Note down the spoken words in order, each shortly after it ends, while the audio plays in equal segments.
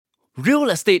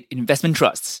Real estate investment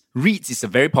trusts, REITs, is a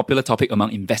very popular topic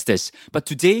among investors, but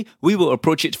today we will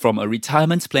approach it from a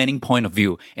retirement planning point of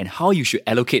view and how you should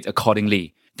allocate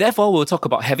accordingly. Therefore, we'll talk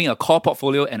about having a core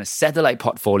portfolio and a satellite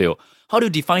portfolio. How to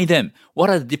define them?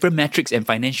 What are the different metrics and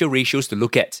financial ratios to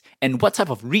look at? And what type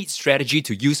of REIT strategy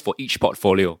to use for each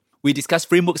portfolio? We discuss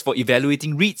frameworks for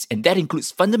evaluating REITs, and that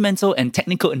includes fundamental and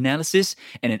technical analysis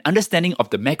and an understanding of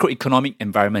the macroeconomic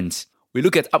environment. We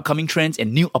look at upcoming trends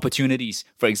and new opportunities.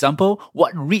 For example,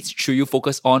 what REITs should you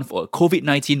focus on for a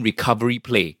COVID-19 recovery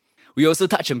play? We also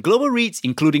touch on global REITs,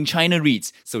 including China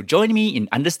REITs. So join me in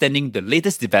understanding the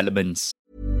latest developments.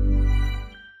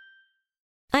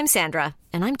 I'm Sandra,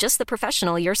 and I'm just the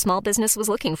professional your small business was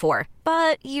looking for.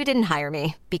 But you didn't hire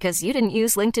me because you didn't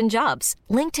use LinkedIn Jobs.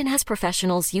 LinkedIn has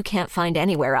professionals you can't find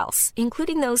anywhere else,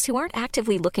 including those who aren't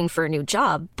actively looking for a new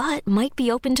job, but might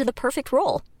be open to the perfect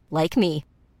role, like me.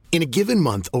 In a given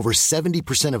month, over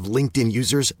 70% of LinkedIn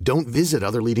users don't visit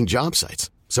other leading job sites.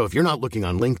 So if you're not looking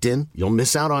on LinkedIn, you'll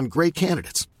miss out on great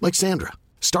candidates like Sandra.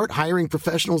 Start hiring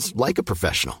professionals like a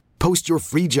professional. Post your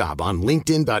free job on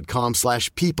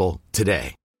linkedin.com/people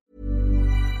today.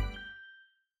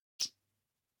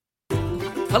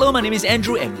 Hello, my name is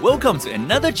Andrew and welcome to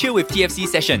another Chill with TFC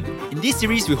session. In this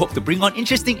series, we hope to bring on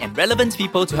interesting and relevant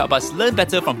people to help us learn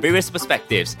better from various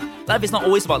perspectives. Life is not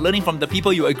always about learning from the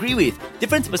people you agree with.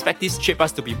 Different perspectives shape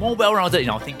us to be more well-rounded in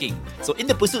our thinking. So in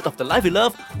the pursuit of the life we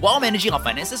love, while managing our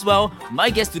finances well, my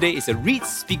guest today is a REITs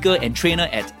speaker and trainer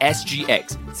at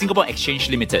SGX, Singapore Exchange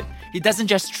Limited. He doesn't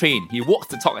just train, he walks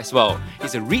the talk as well.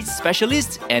 He's a REITs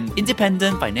specialist and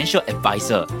independent financial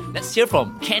advisor. Let's hear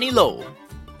from Kenny Low.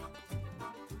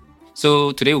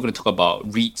 So today we're going to talk about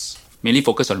REITs, mainly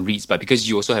focus on REITs, but because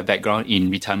you also have background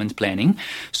in retirement planning.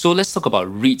 So let's talk about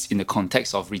REITs in the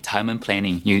context of retirement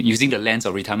planning. Using the lens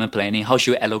of retirement planning, how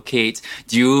should you allocate?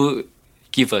 Do you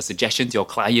give a suggestion to your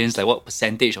clients, like what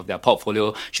percentage of their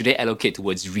portfolio should they allocate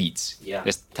towards REITs? Yeah.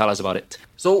 Just tell us about it.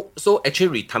 So actually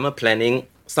retirement planning,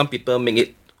 some people make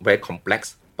it very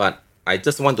complex, but I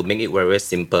just want to make it very, very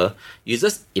simple. You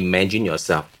just imagine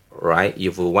yourself, right?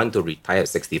 If you want to retire at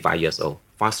 65 years old,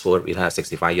 fast forward, retire at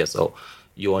 65 years old,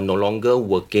 you are no longer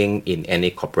working in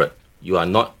any corporate. You are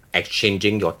not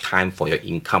exchanging your time for your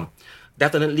income.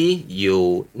 Definitely,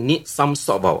 you need some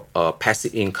sort of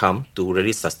passive income to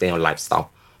really sustain your lifestyle.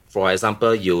 For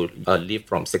example, you live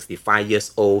from 65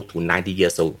 years old to 90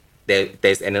 years old.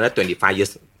 There's another 25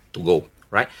 years to go,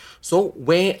 right? So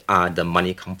where are the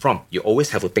money come from? You always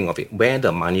have to think of it. Where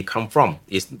the money come from?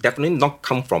 It's definitely not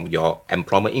come from your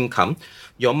employment income.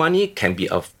 Your money can be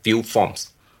a few forms.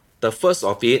 The first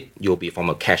of it, you'll be from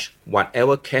a cash.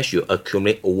 Whatever cash you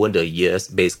accumulate over the years,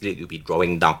 basically you'll be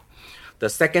drawing down. The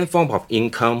second form of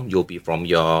income, you'll be from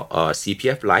your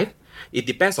CPF life. It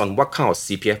depends on what kind of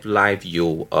CPF life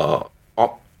you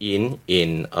opt in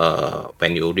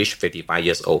when you reach 55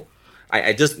 years old.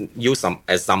 I just use some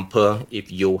example.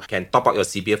 If you can top up your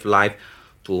CPF life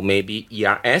to maybe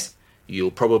ERS,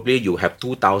 you have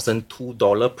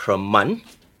 $2,002 per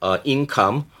month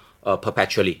income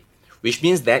perpetually. Which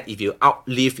means that if you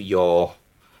outlive your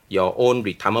own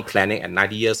retirement planning at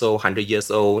 90 years old, 100 years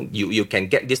old, you can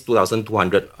get this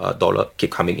 $2,200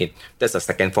 keep coming in. That's the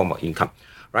second form of income,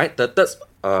 right? The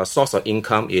third source of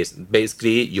income is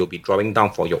basically you'll be drawing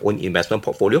down for your own investment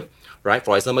portfolio, right?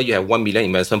 For example, you have 1 million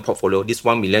investment portfolio. This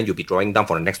 1 million you'll be drawing down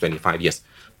for the next 25 years.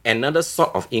 Another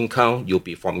sort of income you'll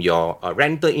be from your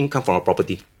rental income from a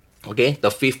property. Okay, the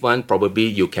fifth one, probably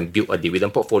you can build a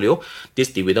dividend portfolio.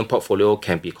 This dividend portfolio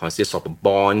can be consist of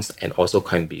bonds and also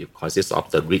can be consist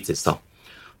of the REITs itself.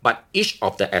 But each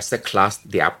of the asset class,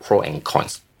 there are pros and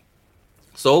cons.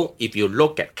 So if you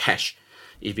look at cash,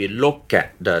 if you look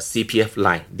at the CPF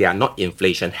line, they are not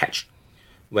inflation hedged.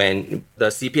 When the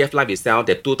CPF life itself,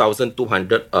 the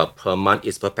 $2,200 per month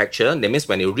is perpetual. That means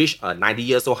when you reach 90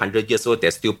 years old, 100 years old,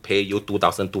 they still pay you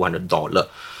 $2,200.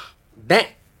 That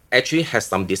actually has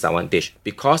some disadvantage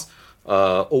because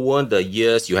over the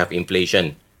years you have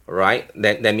inflation, right?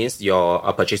 That means your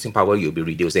purchasing power will be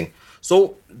reducing.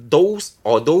 So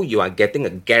although you are getting a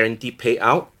guaranteed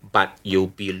payout, but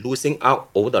you'll be losing out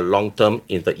over the long term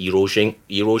in the erosion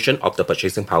of the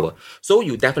purchasing power. So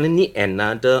you definitely need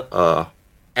another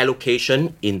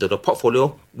allocation into the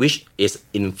portfolio, which is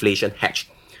inflation hedge.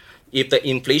 If the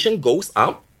inflation goes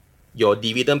up, your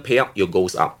dividend payout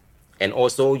goes up. And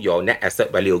also your net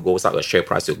asset value goes up, your share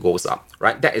price goes up,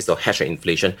 right? That is the hedge of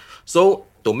inflation. So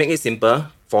to make it simple,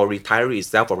 for retiree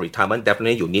itself, for retirement,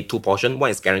 definitely you need two portions. One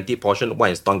is guaranteed portion,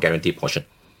 one is non-guaranteed portion.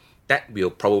 That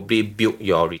will probably build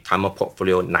your retirement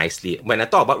portfolio nicely. When I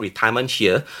talk about retirement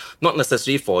here, not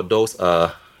necessarily for those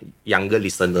younger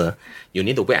listener, you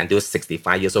need to wait until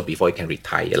 65 years old before you can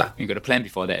retire. You got to plan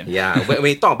before that. Yeah, when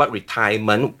we talk about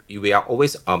retirement, we are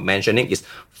always mentioning is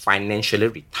financially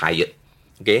retired.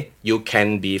 Okay, you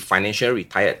can be financially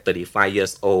retired at 35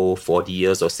 years old, 40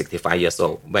 years old, 65 years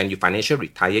old. When you financially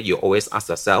retire, you always ask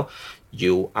yourself,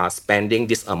 you are spending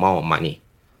this amount of money.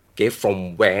 Okay,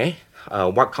 from where,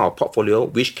 what kind of portfolio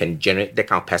which can generate that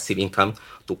kind of passive income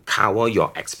to cover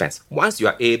your expense. Once you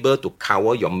are able to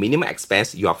cover your minimum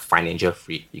expense, you are financial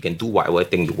free. You can do whatever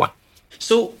thing you want.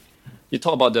 So you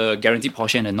talk about the guaranteed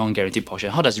portion and non-guaranteed portion.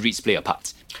 How does REITs play a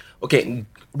part? Okay,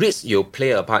 REITs, you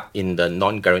play a part in the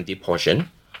non-guaranteed portion.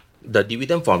 The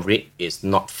dividend from REIT is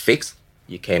not fixed.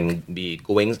 It can be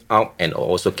going up and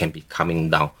also can be coming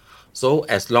down. So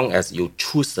as long as you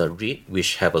choose a REIT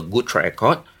which have a good track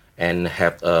record and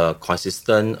have a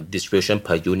consistent distribution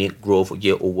per unit growth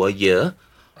year over year,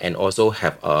 and also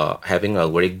have having a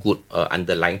very good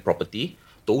underlying property,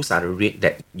 those are the REIT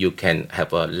that you can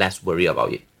have less worry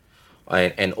about it.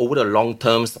 And over the long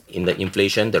terms, in the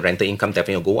inflation, the rental income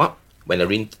definitely will go up. When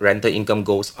the rental income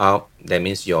goes up, that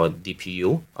means your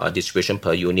DPU, distribution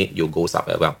per unit, goes up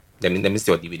as well. That means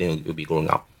your dividend will be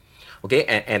going up. Okay,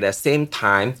 and at the same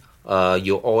time,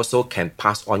 you also can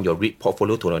pass on your REIT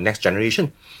portfolio to the next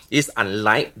generation. It's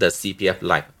unlike the CPF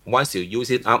life. Once you use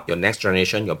it up, your next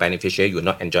generation, your beneficiary, will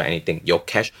not enjoy anything. Your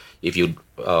cash, if you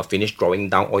finish drawing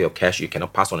down all your cash, you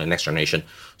cannot pass on the next generation.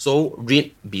 So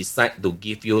REIT, besides to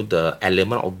give you the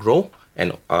element of growth,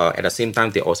 and at the same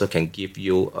time, they also can give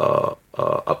you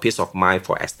a peace of mind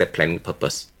for estate planning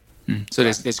purpose. So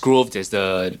there's growth, there's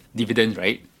the dividend,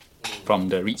 right? From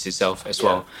the REITs itself as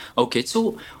well. Okay,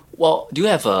 so do you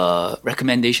have a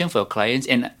recommendation for your clients?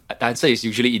 And the answer is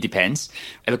usually it depends.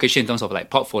 Allocation in terms of like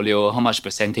portfolio, how much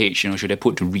percentage should they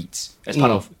put to REITs as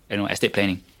part of estate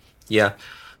planning? Yeah,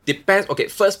 depends. Okay,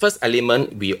 first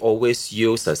element, we always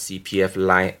use a CPF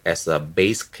line as a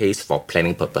base case for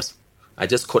planning purpose. I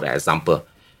just quote an example.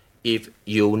 If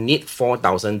you need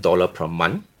 $4,000 per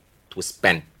month to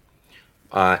spend,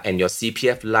 and your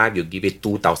CPF life, you give it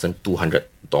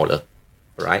 $2,200,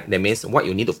 right? That means what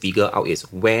you need to figure out is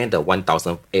where the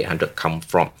 1,800 come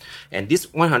from. And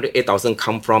this 108,000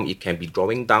 come from, it can be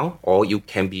drawing down, or you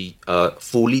can be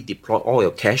fully deploy all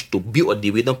your cash to build a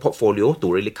dividend portfolio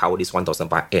to really cover this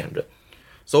 1,800.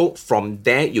 So from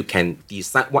there, you can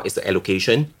decide what is the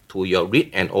allocation to your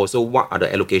REIT and also what are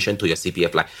the allocation to your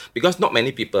CPF line. Because not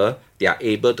many people, they are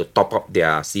able to top up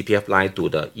their CPF line to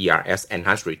the ERS,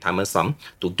 Enhanced Retirement Sum,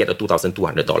 to get a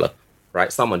 $2,200,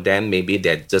 right? Some of them, maybe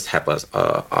they just have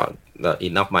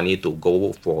enough money to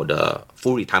go for the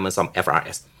full retirement sum,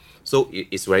 FRS. So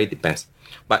it's very depends.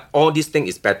 But all these things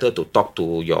is better to talk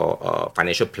to your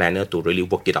financial planner to really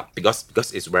work it out, because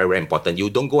it's very, very important. You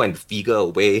don't go and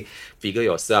figure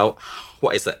yourself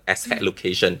what is the asset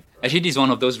allocation. Actually, this is one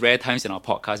of those rare times in our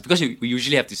podcast, because we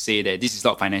usually have to say that this is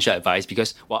not financial advice,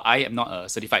 because I am not a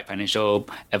certified financial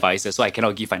advisor, so I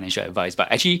cannot give financial advice.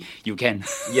 But actually, you can.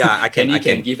 Yeah, I can. I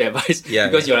can give advice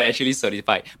because you're actually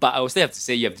certified. But I will still have to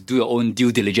say you have to do your own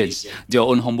due diligence, do your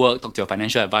own homework, talk to your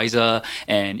financial advisor,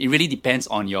 and it really depends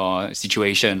on your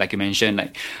situation. Like you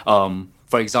mentioned,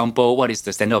 for example, what is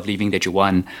the standard of living that you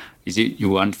want? Is it you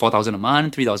want 4,000 a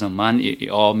month, 3,000 a month? It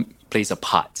all plays a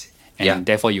part. And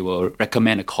therefore, you will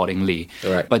recommend accordingly.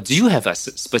 Right. But do you have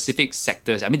specific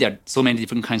sectors? I mean, there are so many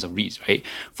different kinds of REITs, right?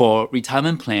 For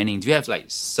retirement planning, do you have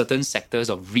certain sectors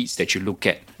of REITs that you look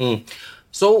at?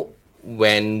 So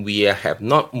when we have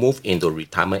not moved into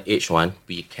retirement age one,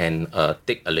 we can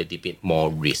take a little bit more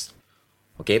risk.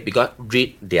 Okay, because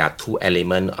REIT, there are two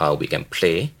elements we can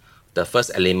play. The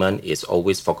first element is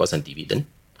always focus on dividend.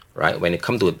 Right, when it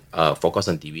comes to focus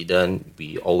on dividend,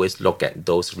 we always look at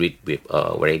those REIT with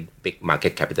a very big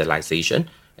market capitalization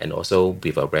and also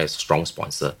with a very strong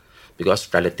sponsor,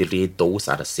 because relatively those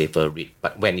are the safer REIT.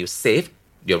 But when you save,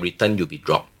 your return will be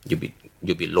dropped, you'll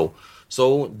be low.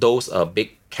 So those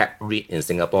big cap REIT in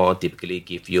Singapore typically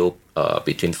give you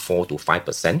between 4 to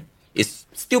 5%. It's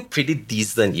still pretty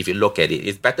decent if you look at it.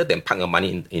 It's better than park your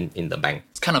money in the bank.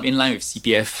 It's kind of in line with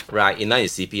CPF. Right, in line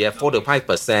with CPF, 4 to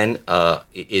 5%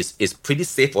 is pretty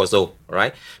safe also,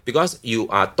 right? Because you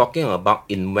are talking about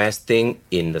investing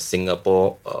in the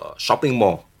Singapore shopping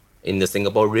mall, in the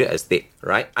Singapore real estate,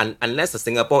 right? Unless the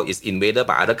Singapore is invaded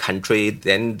by other country,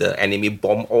 then the enemy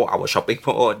bomb all our shopping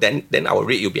mall, then our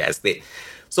REIT will be estate.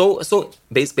 So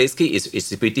basically,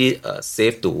 it's pretty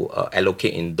safe to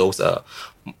allocate in those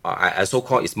I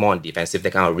so-called it's more on defensive,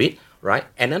 that kind of REIT, right?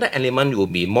 Another element will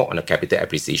be more on the capital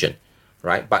appreciation,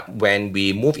 right? But when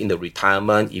we move into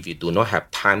retirement, if you do not have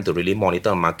time to really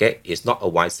monitor the market, it's not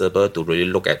advisable to really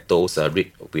look at those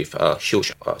REIT with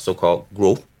huge so-called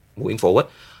growth moving forward.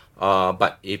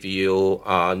 But if you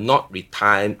are not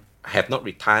retired, have not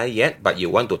retired yet, but you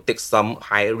want to take some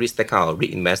high risk that kind of REIT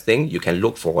investing, you can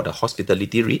look for the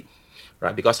hospitality REIT,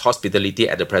 right? Because hospitality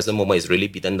at the present moment is really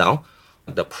beaten down.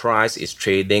 The price is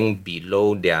trading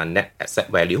below their net asset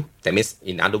value. That means,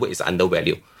 in other words, it's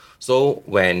undervalued. So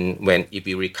when if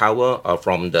you recover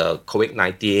from the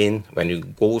COVID-19, when you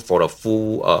go for a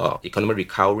full economic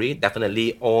recovery,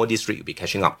 definitely all these REIT will be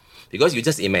catching up. Because you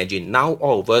just imagine, now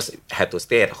all of us have to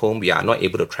stay at home. We are not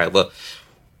able to travel.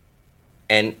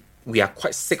 And we are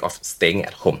quite sick of staying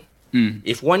at home.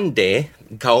 If one day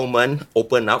government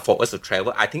open up for us to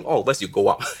travel, I think all of us, you go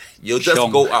out. You just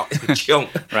go out.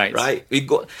 Right? We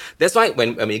go. That's why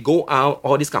when we go out,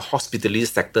 all this kind of hospitality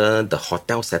sector, the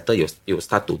hotel sector, you will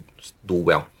start to do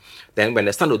well. Then when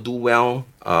they start to do well,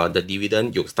 the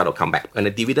dividend, you start to come back. When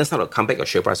the dividend start to come back, your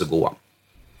share price will go up.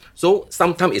 So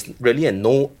sometimes it's really a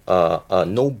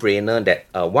no-brainer that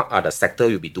what are the sector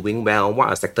you'll be doing well, what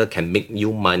are sector can make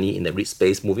you money in the REIT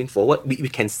space moving forward. We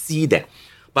can see that.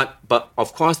 But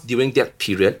of course, during this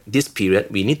period,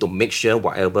 we need to make sure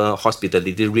whatever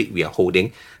hospitality REIT we are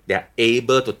holding, they are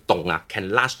able to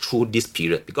can last through this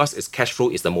period, because its cash flow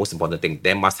is the most important thing.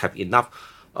 They must have enough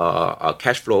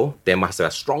cash flow. They must have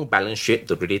a strong balance sheet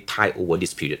to really tide over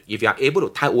this period. If you are able to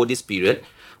tide over this period,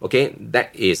 okay,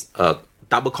 that is a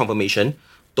double confirmation.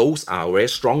 Those are very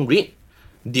strong REIT.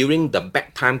 During the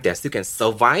bad time, they still can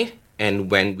survive. And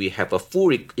when we have a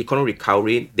full economic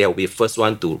recovery, they will be the first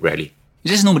one to rally.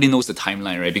 Just nobody knows the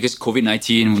timeline, right? Because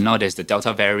COVID-19, now there's the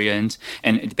Delta variant,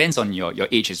 and it depends on your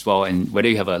age as well, and whether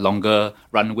you have a longer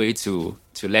runway to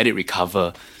let it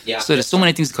recover. Yeah, so there's so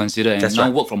many things to consider. And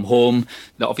now work from home,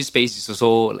 the office space is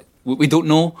also, like, we don't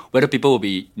know whether people will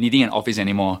be needing an office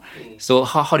anymore. So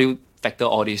how do you factor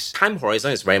all this? Time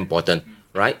horizon is very important,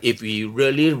 right? If we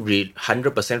really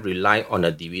 100% rely on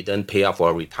a dividend payout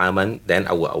for retirement, then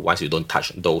I would advise you don't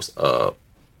touch those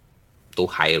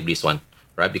higher risk one.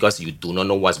 Right? Because you do not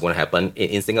know what's going to happen.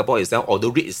 In Singapore itself, although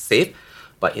REIT is safe,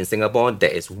 but in Singapore, there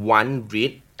is one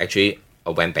REIT actually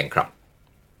went bankrupt.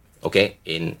 Okay,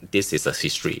 this is a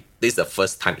history. This is the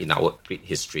first time in our REIT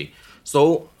history.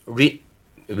 So REIT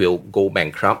will go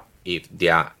bankrupt if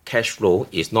their cash flow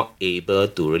is not able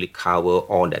to really cover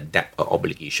all the debt or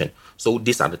obligation. So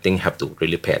these are the things you have to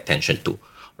really pay attention to.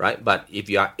 Right? But if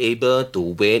you are able to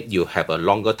wait, you have a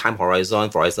longer time horizon.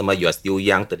 For example, you are still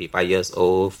young, 35 years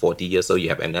old, 40 years old, you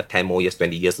have another 10 more years,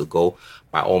 20 years to go.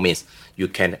 By all means, you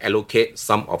can allocate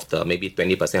some of the maybe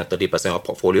 20% or 30% of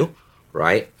portfolio,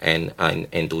 right? And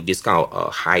to this kind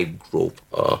of high growth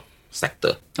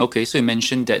sector. Okay, so you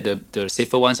mentioned that the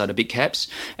safer ones are the big caps,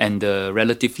 and the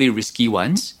relatively risky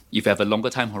ones, if you have a longer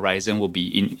time horizon, will be,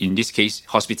 in this case,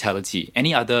 hospitality.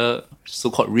 Any other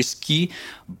so-called risky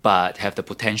but have the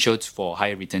potential for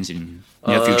higher returns in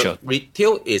near future?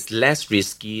 Retail is less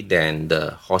risky than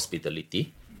the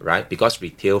hospitality, right? Because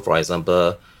retail, for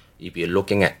example, if you're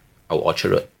looking at our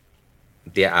Orchard Road,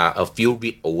 there are a few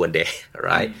REIT over there,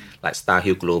 right? Like Star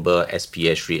Hill Global,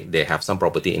 SPS REIT, they have some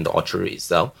property in the Orchard Road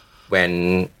itself.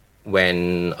 When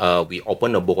we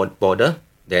open the border,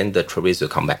 then the tourists will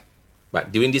come back.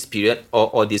 But during this period,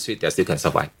 all these REIT, they still can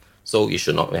survive. So you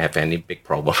should not have any big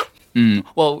problem.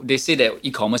 Well, they say that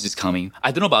e-commerce is coming.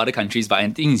 I don't know about other countries, but I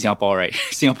think in Singapore, right,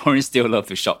 Singaporeans still love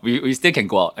to shop. We still can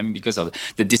go out. I mean, because of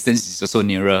the distance is also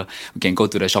nearer. We can go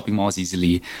to the shopping malls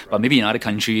easily. But maybe in other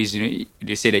countries,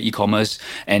 they say that e-commerce,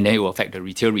 and then it will affect the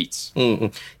retail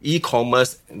REITs.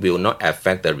 E-commerce will not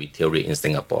affect the retail REIT in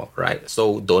Singapore, right?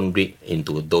 So don't read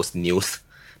into those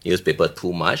newspaper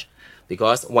too much.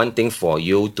 Because one thing for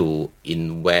you to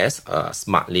invest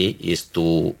smartly is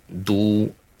to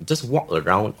just walk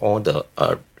around all the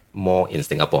mall in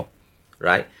Singapore,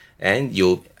 right? And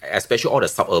especially all the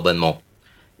suburban mall,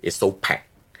 is so packed,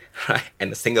 right?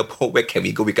 And Singapore, where can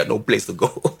we go? We got no place to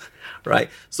go, right?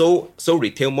 So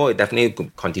retail mall will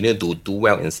definitely continue to do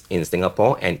well in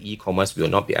Singapore, and e-commerce will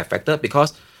not be affected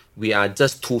because we are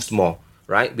just too small,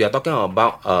 right? We are talking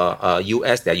about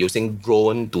US, they're using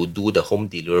drone to do the home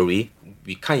delivery.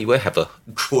 We can't even have a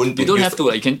drone. You don't have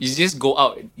to. You just go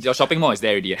out. Your shopping mall is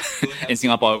there already. In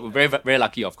Singapore, we're very, very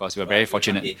lucky. Of course, we're very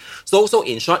fortunate. So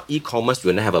in short, e-commerce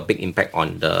will not have a big impact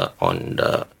on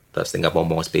the Singapore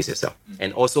mall space itself.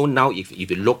 And also now, if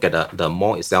you look at the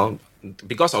mall itself,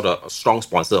 because of the strong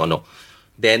sponsor or no,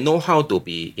 they know how to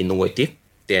be innovative.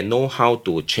 They know how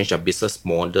to change their business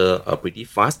model pretty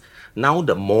fast. Now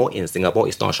the mall in Singapore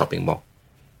is not a shopping mall;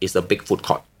 it's a big food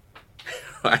court.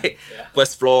 Right? Yeah.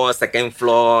 First floor, second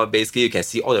floor, basically you can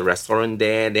see all the restaurant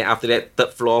there. Then after that,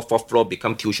 third floor, fourth floor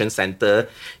become tuition center.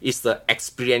 It's the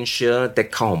experiential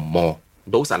that kind of mall,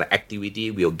 Those are the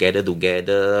activity we'll gather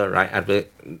together, right?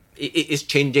 It's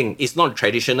changing. It's not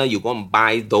traditional. You go and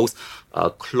buy those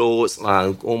clothes,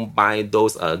 go and buy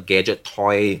those gadget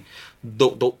toy.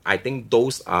 I think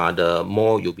those are the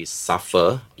more you'll be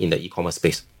suffer in the e-commerce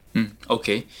space.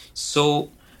 Okay, so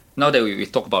now that we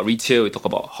talk about retail, we talk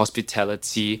about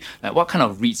hospitality, like what kind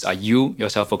of REITs are you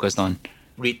yourself focused on?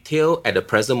 Retail, at the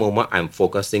present moment, I'm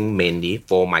focusing mainly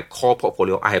for my core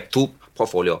portfolio. I have two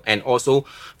portfolio, and also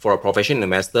for a professional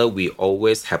investor, we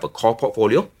always have a core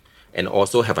portfolio and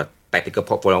also have a tactical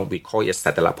portfolio. We call it a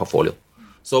satellite portfolio.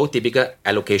 So typical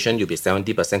allocation, you'll be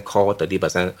 70% core,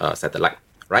 30% satellite,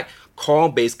 right?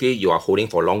 Core, basically, you are holding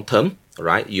for long term,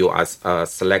 right? You are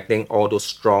selecting all those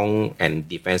strong and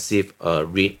defensive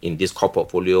REIT in this core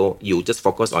portfolio. You just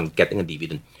focus on getting a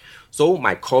dividend. So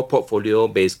my core portfolio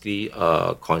basically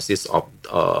consists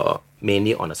of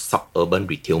mainly on a suburban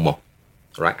retail mall,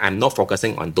 right? I'm not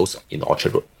focusing on those in the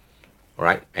Orchard Road,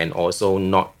 right? And also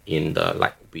not in the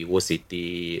like Vivo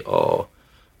City or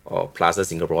Plaza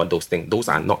Singapore, those things. Those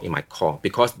are not in my core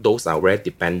because those are very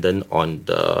dependent on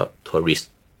the tourists.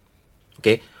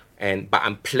 Okay, but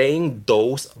I'm playing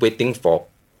those waiting for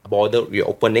border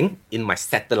reopening in my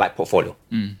satellite portfolio.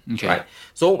 Okay. Right.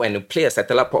 So when you play a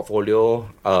satellite portfolio,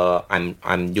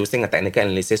 I'm using a technical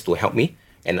analysis to help me,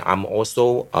 and I'm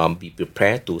also be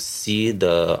prepared to see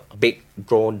the big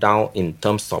drawdown in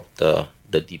terms of the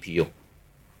DPU.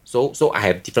 So I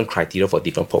have different criteria for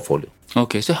different portfolio.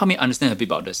 Okay, so help me understand a bit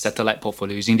about the satellite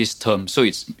portfolio using this term. So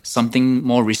it's something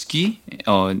more risky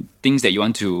or things that you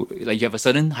want to, like you have a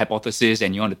certain hypothesis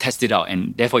and you want to test it out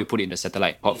and therefore you put it in the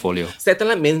satellite portfolio.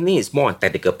 Satellite mainly is more on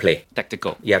tactical play.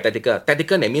 Tactical. Yeah, tactical.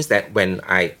 Tactical, that means that when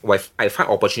I find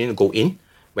opportunity to go in,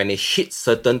 when it hits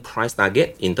certain price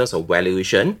target in terms of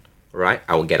valuation, right,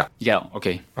 I will get out. Yeah,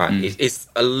 okay. Right. It's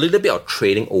a little bit of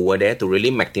trading over there to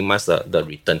really maximize the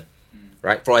return.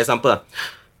 Right. For example,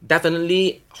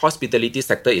 definitely hospitality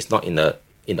sector is not in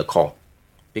the core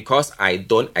because I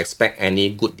don't expect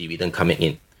any good dividend coming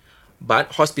in.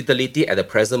 But hospitality at the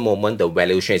present moment, the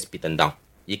valuation is beaten down.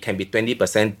 It can be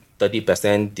 20%,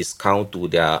 30% discount to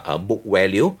their book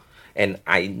value. And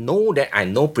I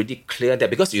know pretty clear that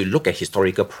because you look at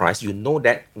historical price, you know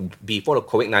that before the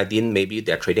COVID-19, maybe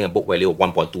they're trading a book value of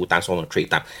 1.2 times, 1.3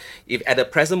 times. If at the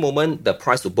present moment, the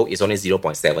price to book is only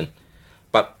 0.7,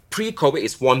 but pre-COVID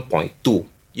is 1.2.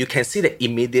 You can see that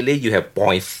immediately you have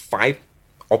 0.5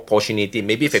 opportunity,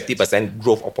 maybe 50%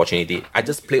 growth opportunity. I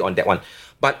just play on that one.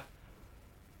 But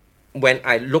when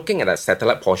I'm looking at a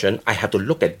satellite portion, I have to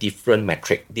look at different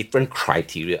metric, different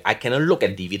criteria. I cannot look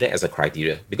at dividend as a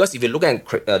criteria because if you look at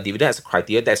dividend as a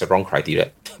criteria, that's a wrong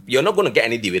criteria. You're not going to get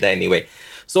any dividend anyway.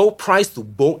 So price to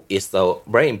book is a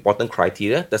very important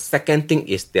criteria. The second thing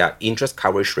is their interest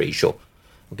coverage ratio.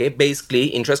 Okay, basically,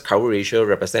 interest coverage ratio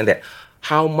represents that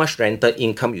how much rental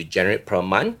income you generate per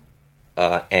month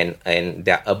and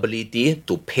their ability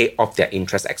to pay off their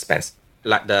interest expense.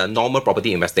 Like the normal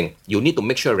property investing, you need to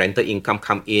make sure rental income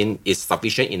come in is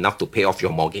sufficient enough to pay off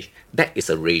your mortgage. That is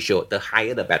a ratio. The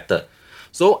higher, the better.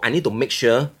 So I need to make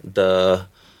sure the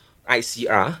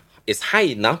ICR is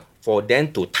high enough for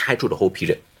them to tie through the whole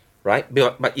period. Right?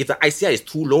 But if the ICR is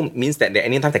too low, it means that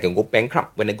anytime they can go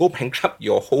bankrupt. When they go bankrupt,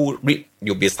 your whole REIT,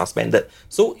 you'll be suspended.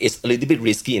 So it's a little bit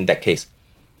risky in that case.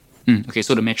 Okay,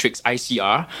 so the metrics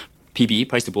ICR, PB,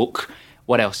 price to book.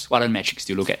 What else? What other metrics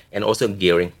do you look at? And also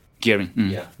gearing. Gearing.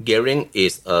 Yeah. Gearing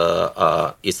is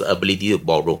the ability to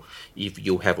borrow. If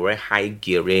you have very high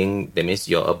gearing, that means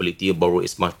your ability to borrow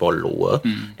is much more lower.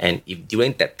 And if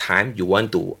during that time you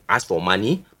want to ask for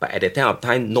money, but at the time of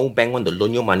time, no bank want to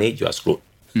loan you money, you are screwed.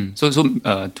 So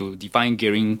to define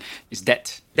gearing is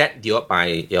debt. Debt divided by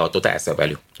your total asset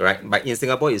value, right? But in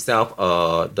Singapore itself,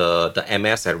 the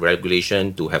MS has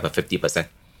regulation to have a 50%,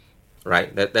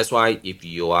 right? That's why if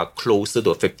you are closer to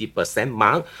a 50%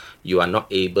 mark, you are not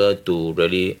able to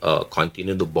really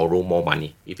continue to borrow more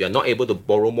money. If you are not able to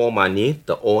borrow more money,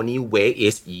 the only way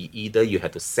is either you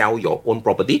have to sell your own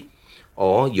property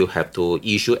or you have to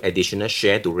issue additional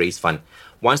share to raise fund.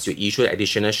 Once you issue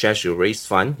additional shares to raise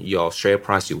fund, your share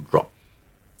price will drop.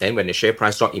 Then when the share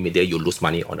price drop, immediately you lose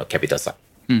money on the capital side.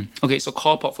 Okay, so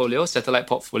core portfolio, satellite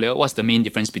portfolio, what's the main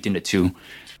difference between the two?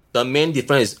 The main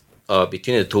difference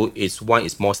between the two is one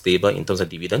is more stable in terms of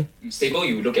dividend. Stable,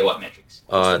 you look at what metrics?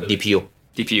 DPU.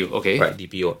 DPU, okay. Right,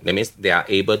 DPU. That means they are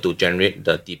able to generate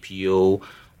the DPU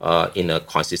in a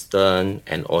consistent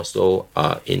and also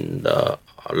in the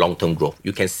long-term growth.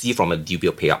 You can see from a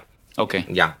DPU payout. Okay.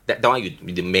 Yeah, that one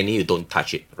you don't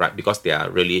touch it, right? Because they are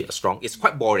really strong. It's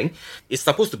quite boring. It's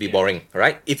supposed to be boring,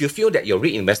 right? If you feel that your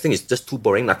reinvesting is just too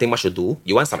boring, nothing much to do,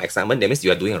 you want some excitement, that means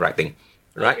you are doing the right thing.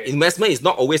 right? Okay. Investment is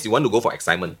not always you want to go for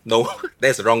excitement. No,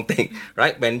 that's the wrong thing,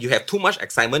 right? When you have too much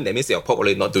excitement, that means your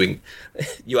portfolio is not doing.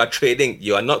 You are trading,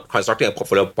 you are not constructing a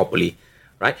portfolio properly,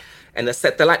 right? And the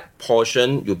satellite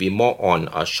portion will be more on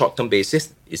a short-term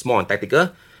basis. It's more on tactical.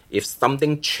 If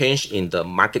something change in the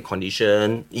market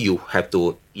condition, you have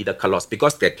to either cut loss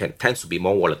because they tends to be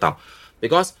more volatile.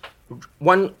 Because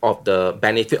one of the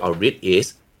benefit of REIT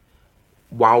is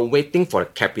while waiting for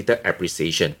capital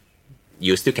appreciation,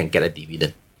 you still can get a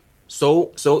dividend.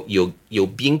 So you're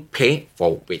being paid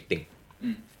for waiting.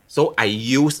 So I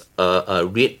use a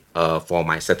REIT for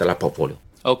my satellite portfolio.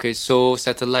 Okay, so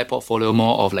satellite portfolio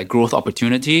more of like growth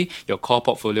opportunity. Your core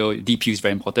portfolio DPU is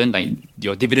very important. Like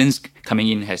your dividends coming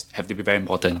in have to be very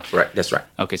important. Right, that's right.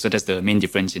 Okay, so that's the main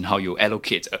difference in how you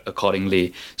allocate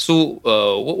accordingly. So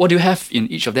what do you have in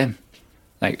each of them?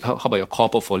 Like how about your core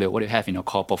portfolio? What do you have in your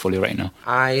core portfolio right now?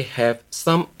 I have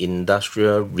some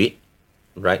industrial REIT,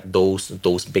 right? Those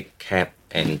big cap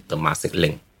and the Temasek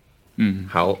Link.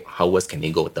 How worse can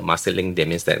it go? The Temasek Link, that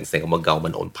means that Singapore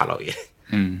government own part of it,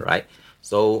 right?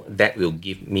 So that will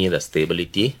give me the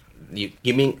stability,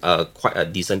 give me quite a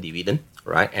decent dividend,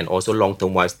 right? And also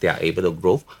long-term wise, they are able to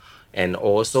grow. And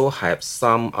also have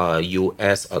some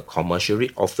US commercial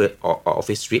REIT,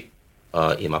 office REIT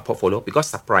in my portfolio because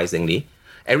surprisingly,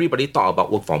 everybody talk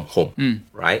about work from home,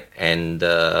 right? And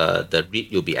the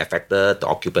REIT will be affected, the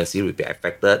occupancy will be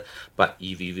affected. But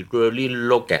if you really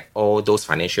look at all those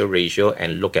financial ratio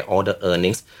and look at all the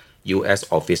earnings, US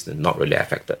office is not really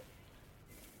affected.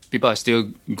 People are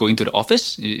still going to the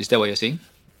office? Is that what you're saying?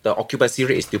 The occupancy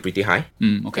rate is still pretty high.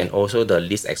 Okay. And also the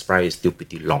lease expiry is still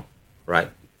pretty long, right?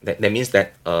 That means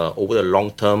that over the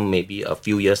long term, maybe a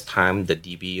few years time, the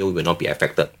DBO will not be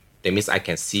affected. That means I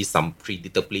can see some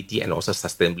predictability and also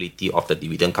sustainability of the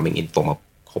dividend coming in from a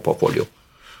core portfolio,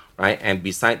 right? And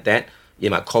beside that,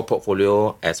 in my core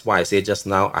portfolio, as what I said just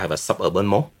now, I have a suburban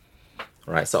mall,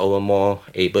 right? Suburban mall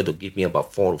able to give me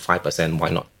about 4 to 5%. Why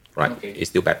not, right? Okay.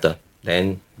 It's still better.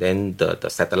 Then the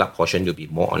satellite portion will be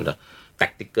more on the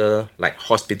tactical, like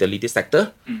hospitality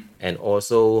sector, and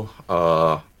also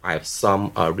I have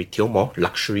some retail mall,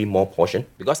 luxury mall portion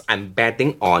because I'm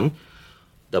betting on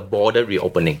the border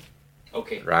reopening.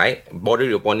 Okay. Right? Border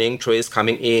reopening, tourists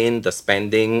coming in, the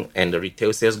spending and the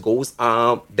retail sales goes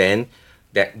up, then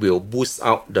that will boost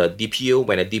out the DPU.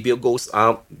 When the DPU goes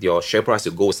up, your share price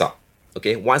will goes up.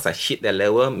 Okay, once I hit that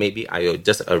level, maybe I will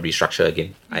just restructure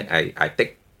again. I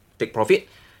take profit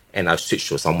and I'll switch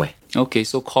to somewhere. Okay,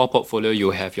 so core portfolio,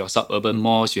 you have your suburban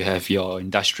malls, you have your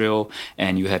industrial,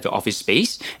 and you have your office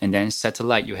space. And then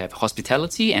satellite, you have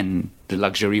hospitality and the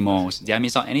luxury malls. Did I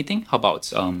miss out anything? How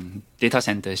about data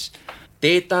centers?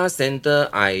 Data center,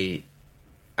 I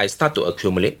start to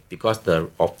accumulate because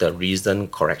of the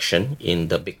recent correction in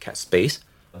the big cap space.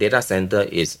 Data center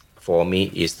is, for me,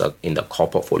 in the core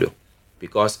portfolio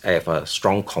because I have a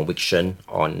strong conviction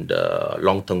on the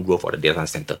long-term growth of the data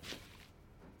center.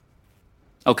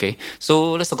 Okay,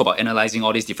 so let's talk about analyzing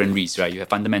all these different REITs, right? You have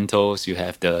fundamentals, you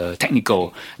have the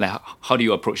technical. Like, how do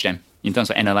you approach them in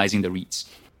terms of analyzing the REITs?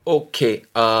 Okay,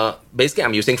 basically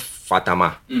I'm using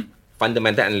FATAMA.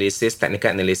 Fundamental analysis, technical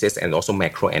analysis, and also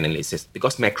macro analysis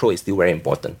because macro is still very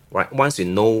important, right? Once you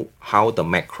know how the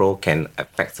macro can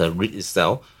affect the REIT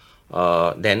itself,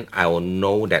 then I will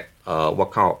know that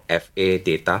what kind of FA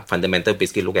data, fundamental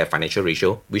basically look at financial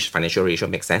ratio, which financial ratio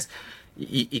makes sense.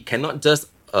 It cannot just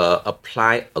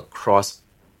apply across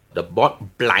the board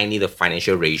blindly the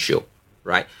financial ratio,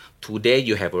 right? Today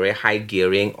you have very high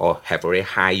gearing or have very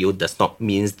high yield does not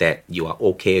mean that you are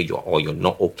okay or you're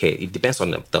not okay. It depends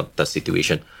on the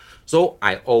situation. So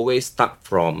I always start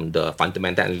from the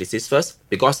fundamental analysis first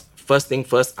because first thing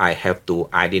first, I have to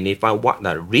identify what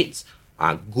the REITs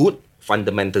are good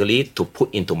fundamentally to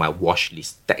put into my watch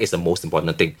list. That is the most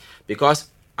important thing because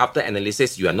after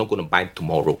analysis, you are not going to buy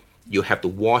tomorrow. You have to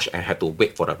watch and have to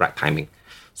wait for the right timing.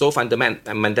 So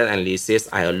fundamental analysis,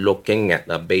 I am looking at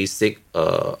the basic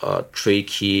three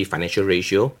key financial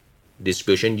ratio,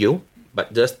 distribution yield.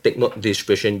 But just take note,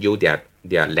 distribution yield,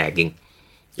 they are lagging.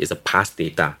 It's a past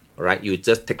data, right? You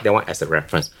just take that one as a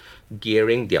reference.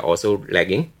 Gearing, they are also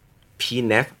lagging.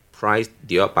 PNAV, price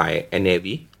divided by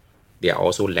NAV, they are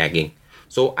also lagging.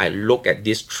 So I look at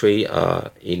these three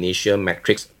initial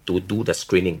metrics to do the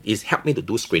screening. It's helped me to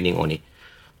do screening only.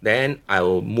 Then I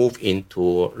will move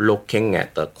into looking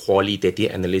at the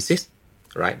qualitative analysis,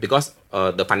 right? Because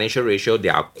the financial ratio, they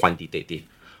are quantitative.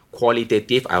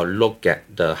 Qualitative, I'll look at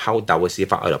how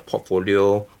diversified are the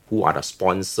portfolio, who are the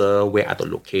sponsor, where are the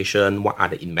location, what are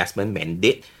the investment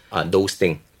mandate, those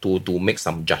things to make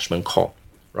some judgment call,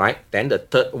 right? Then the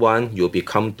third one, you'll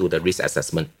become to the risk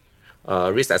assessment,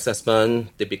 Risk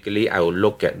assessment, typically I will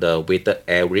look at the weighted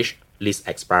average lease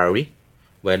expiry,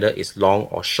 whether it's long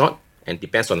or short, and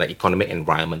depends on the economic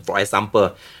environment. For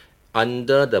example,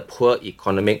 under the poor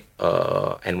economic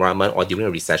environment or during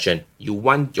a recession, you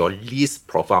want your lease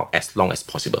profile as long as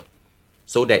possible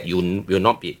so that you will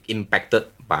not be impacted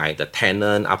by the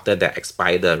tenant after they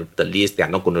expire the lease, they are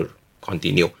not going to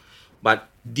continue. But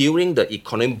during the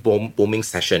economic booming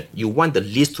session, you want the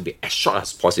lease to be as short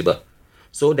as possible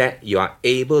so that you are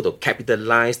able to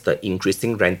capitalize the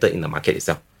increasing rental in the market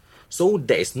itself. So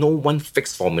there is no one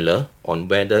fixed formula on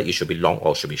whether it should be long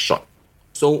or should be short.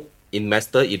 So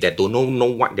investor, if they don't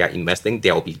know what they are investing,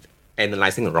 they will be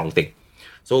analyzing the wrong thing.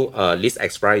 So lease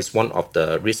expiry is one of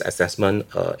the risk assessment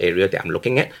area that I'm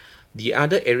looking at. The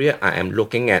other area I am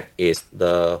looking at is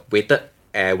the weighted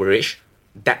average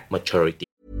debt maturity.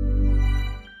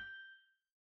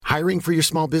 Hiring for your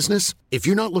small business? If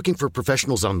you're not looking for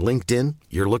professionals on LinkedIn,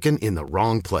 you're looking in the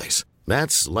wrong place.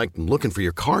 That's like looking for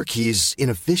your car keys in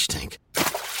a fish tank.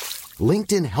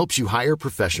 LinkedIn helps you hire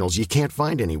professionals you can't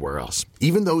find anywhere else,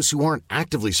 even those who aren't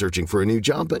actively searching for a new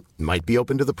job but might be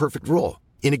open to the perfect role.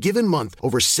 In a given month,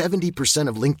 over 70%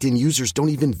 of LinkedIn users don't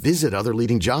even visit other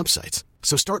leading job sites.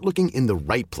 So start looking in the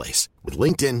right place. With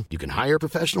LinkedIn, you can hire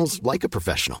professionals like a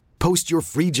professional. Post your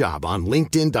free job on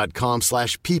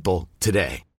linkedin.com/people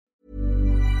today.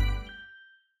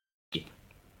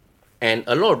 And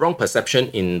a lot of wrong perception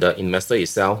in the investor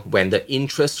itself. When the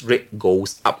interest rate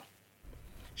goes up,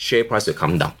 share price will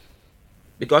come down.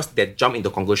 Because they jump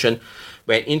into conclusion,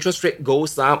 when interest rate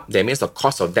goes up, that means the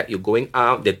cost of debt you're going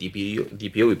up, the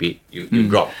DPU will be you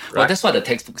drop. Right? Well, that's what the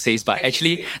textbook says, but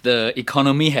actually the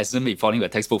economy hasn't been following the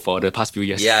textbook for the past few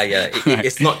years.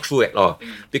 It's not true at all.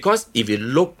 Because if you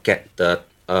look at the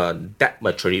debt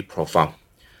maturity profile,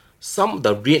 some of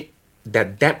the REIT,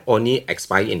 that debt only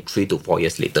expire in 3 to 4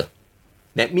 years later.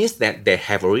 That means that they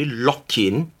have already locked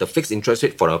in the fixed interest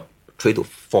rate for 3 to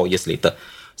 4 years later.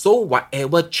 So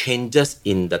whatever changes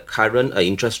in the current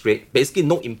interest rate, basically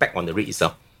no impact on the REIT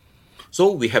itself.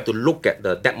 So we have to look at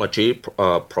the debt maturity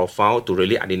profile to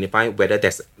really identify whether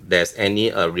there's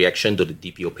any reaction to the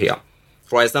DPO payout.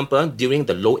 For example, during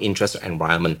the low interest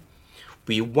environment,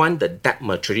 we want the debt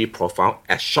maturity profile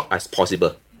as short as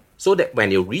possible, so that when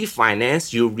you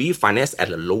refinance at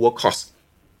a lower cost,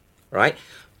 right?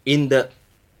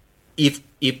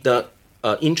 If the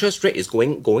interest rate is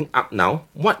going up now,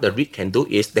 what the REIT can do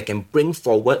is they can bring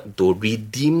forward to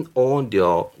redeem all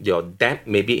your debt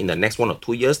maybe in the next 1 or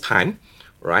 2 years time,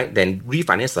 right? Then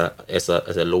refinance as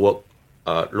a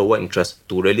lower interest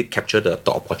to really capture the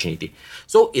opportunity.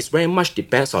 So it's very much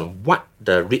depends on what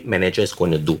the REIT manager is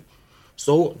going to do.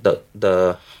 So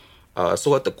the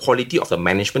quality of the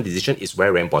management decision is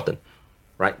very, very important.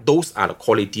 Right? Those are the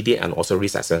qualitative and also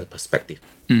risk assessment perspective.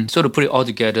 So to put it all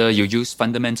together, you use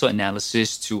fundamental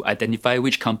analysis to identify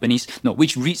which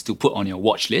REITs to put on your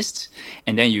watch list,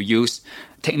 and then you use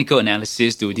technical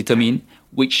analysis to determine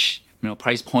which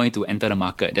price point to enter the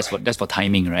market. That's for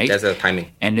timing, right? That's the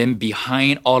timing. And then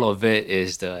behind all of it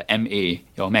is the MA,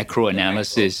 your macro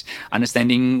analysis,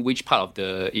 understanding which part of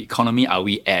the economy are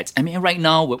we at. I mean, right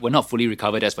now, we're not fully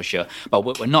recovered, that's for sure, but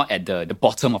we're not at the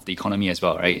bottom of the economy as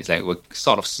well, right? It's like we're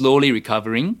sort of slowly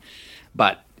recovering,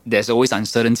 but there's always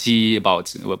uncertainty about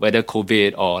whether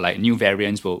COVID or like new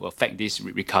variants will affect this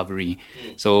recovery.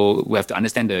 So we have to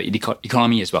understand the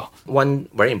economy as well. One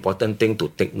very important thing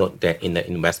to take note that in the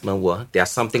investment world, there's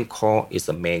something called is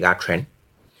a mega trend.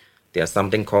 There's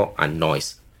something called a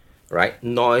noise, right?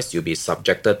 Noise, you'll be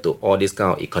subjected to all this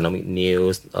kind of economic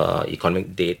news,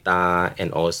 economic data,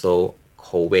 and also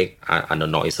COVID are the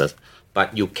noises.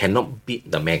 But you cannot beat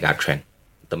the mega trend.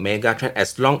 The mega trend,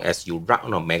 as long as you run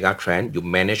on a mega trend, you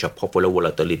manage your portfolio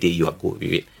volatility, you are good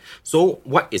with it. So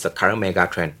what is the current mega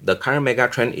trend? The current mega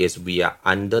trend is we are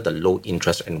under the low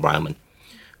interest environment.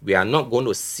 We are not going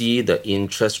to see the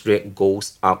interest rate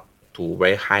goes up to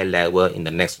very high level in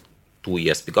the next 2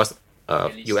 years because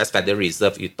US Federal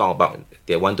Reserve, you talk about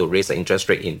they want to raise the interest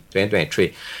rate in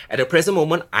 2023. At the present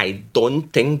moment, I don't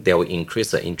think they will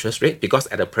increase the interest rate because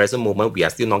at the present moment, we are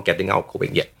still not getting out of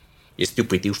COVID yet. It's still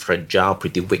pretty fragile,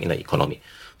 pretty weak in the economy.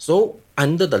 So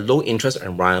under the low interest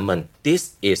environment,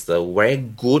 this is a very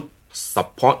good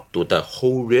support to the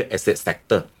whole real estate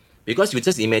sector. Because you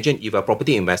just imagine if you're a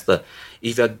property investor,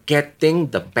 if you're getting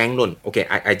the bank loan, okay,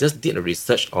 I just did a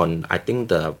research on, I think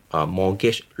the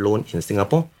mortgage loan in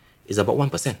Singapore is about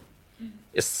 1%.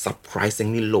 It's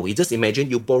surprisingly low. You just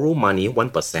imagine you borrow money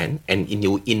 1% and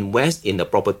you invest in the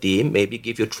property, maybe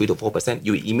give you 3 to 4%,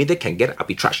 you immediately can get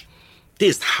arbitrage.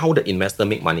 This is how the investor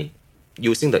make money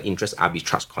using the interest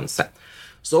arbitrage concept.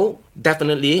 So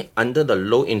definitely under the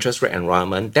low interest rate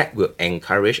environment, that will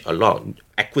encourage a lot of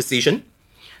acquisition.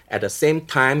 At the same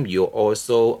time, you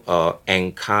also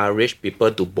encourage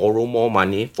people to borrow more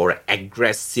money for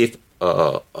aggressive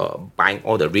buying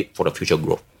all the REIT for the future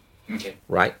growth. Okay.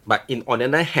 Right? But on the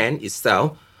other hand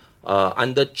itself,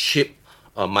 under cheap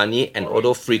money and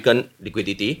also frequent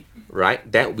liquidity, right,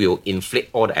 that will inflate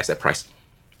all the asset price,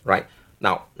 right?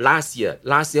 Now, last year,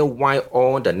 why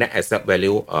all the net asset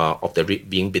value of the REIT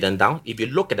being beaten down? If you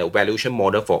look at the valuation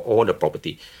model for all the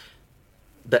property,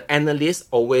 the analysts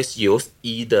always use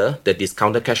either the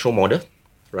discounted cash flow model,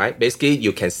 right? Basically,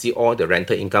 you can see all the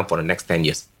rental income for the next 10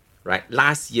 years, right?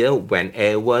 Last year,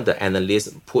 whenever the analysts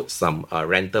put some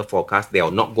rental forecast, they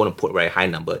are not going to put very high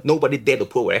number. Nobody dare to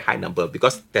put very high number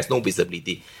because there's no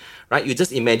visibility, right? You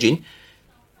just imagine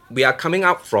we are coming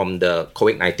out from the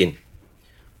COVID-19.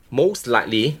 Most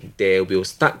likely, they will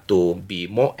start to be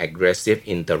more aggressive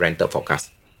in the rental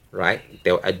forecast, right?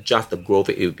 They'll adjust the growth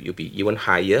rate, it will be even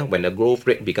higher. When the growth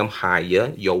rate becomes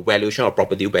higher, your valuation of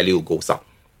property value goes up,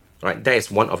 right? That is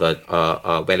one of the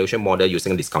valuation model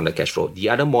using discounted cash flow. The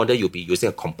other model, you'll be using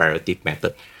a comparative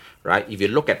method, right? If you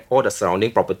look at all the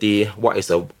surrounding property, what is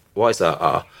a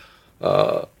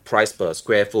price per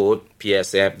square foot,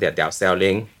 PSF that they are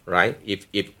selling, right? If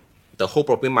the whole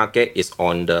property market is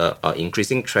on the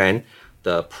increasing trend,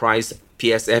 the price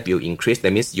PSF will increase.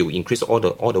 That means you increase all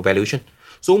the valuation.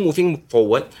 So moving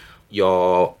forward,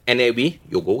 your NAV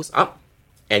goes up,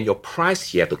 and your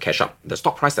price you have to catch up. The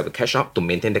stock price have to catch up to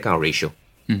maintain that kind of ratio.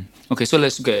 Okay, so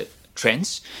let's look at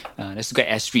trends. Let's look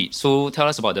at S-REIT. So tell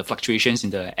us about the fluctuations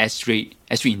in the S-REIT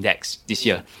index this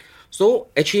year. So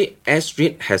actually,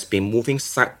 S-REIT has been moving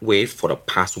sideways for the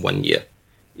past 1 year.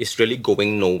 It's really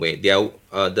going nowhere.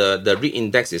 The REIT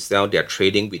index itself, they are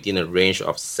trading within a range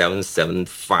of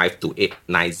 775 to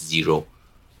 890.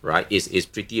 Right, it's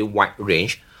pretty wide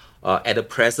range. At the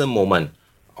present moment,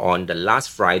 on the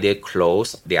last Friday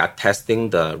close, they are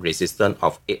testing the resistance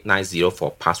of 890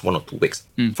 for past 1 or 2 weeks.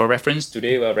 For reference,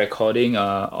 today we're recording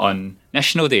on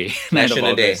National Day.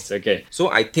 National Day. Okay.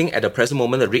 So I think at the present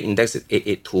moment, the REIT index is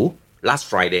 882 last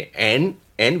Friday, and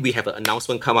we have an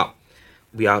announcement come up.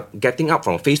 We are getting up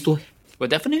from phase 2. We're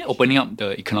definitely opening up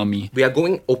the economy. We are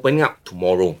opening up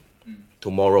tomorrow.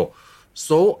 Tomorrow.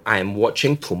 So I'm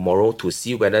watching tomorrow to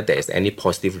see whether there is any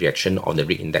positive reaction on the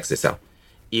REIT index itself.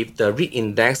 If the REIT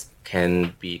index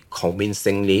can be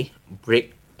convincingly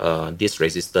break this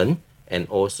resistance and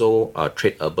also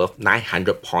trade above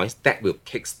 900 points, that will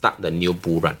kickstart the new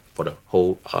bull run for the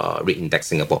whole REIT index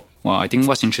Singapore. Well, I think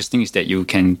what's interesting is that you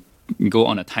can go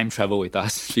on a time travel with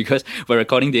us because we're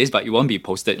recording this, but it won't be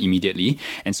posted immediately.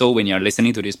 And so when you're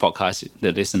listening to this podcast,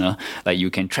 the listener, like you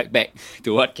can track back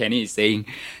to what Kenny is saying.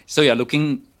 So you're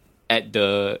looking at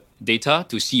the data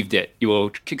to see if that it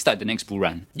will kickstart the next bull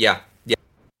run. Yeah.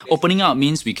 Opening up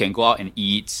means we can go out and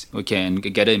eat. We can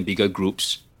gather in bigger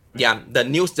groups. Yeah, the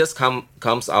news just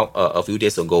comes out a few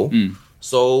days ago.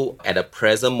 So at the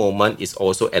present moment, it's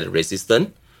also at a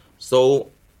resistance. So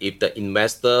if the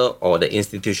investor or the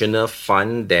institutional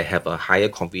fund, they have a higher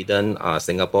confidence,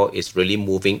 Singapore is really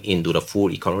moving into the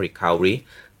full economic recovery,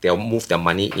 they'll move their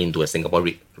money into a Singapore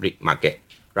REIT market,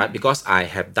 right? Because I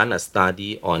have done a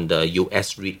study on the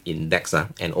US REIT index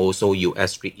and also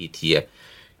US REIT ETF.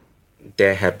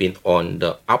 They have been on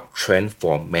the uptrend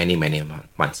for many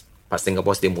months, but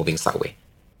Singapore is still moving sideways.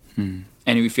 And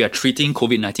if we are treating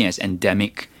COVID-19 as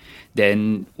endemic,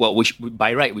 then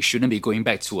by right we shouldn't be going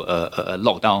back to a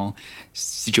lockdown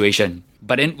situation.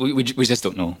 But then we just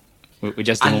don't know. We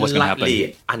just don't know what's going to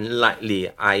happen.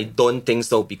 Unlikely. I don't think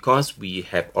so because we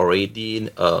have already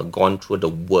gone through the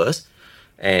worst,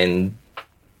 and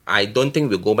I don't think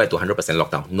we'll go back to 100%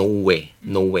 lockdown. No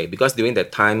way. Because during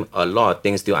that time, a lot of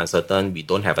things still uncertain. We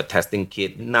don't have a testing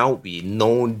kit. Now we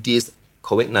know this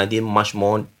COVID-19 much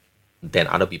more than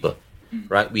other people.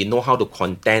 Right? We know how to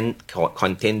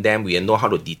contain them. We know how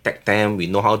to detect them. We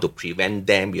know how to prevent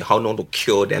them. We know how to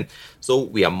cure them. So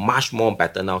we are much more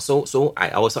better now. So I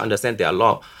also understand there are a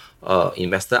lot of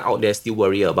investors out there still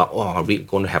worry about, are we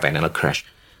going to have another crash?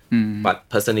 But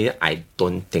personally, I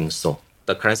don't think so.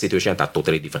 The current situation are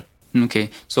totally different. Okay,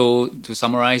 so to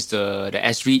summarize, the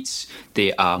S-REITs,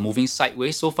 they are moving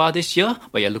sideways so far this year,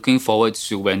 but you're looking forward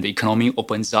to when the economy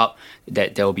opens up,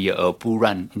 that there will be a bull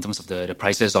run in terms of the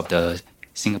prices of the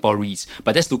Singapore REITs.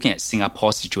 But that's looking at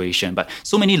Singapore's situation. But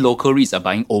so many local REITs are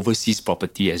buying overseas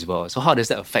property as well. So how does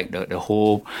that affect the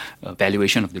whole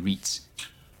valuation of the REITs?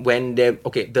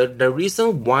 The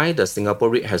reason why the Singapore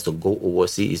REIT has to go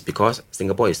overseas is because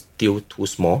Singapore is still too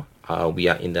small. We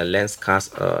are in the land-scarce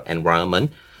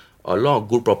environment. A lot of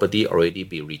good property already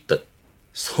be REITed.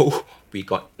 So we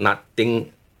got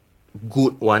nothing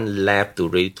good one left to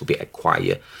ready to be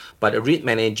acquired. But a REIT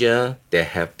manager, they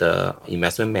have the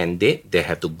investment mandate. They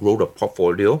have to grow the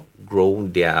portfolio, grow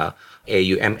their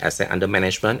AUM, asset under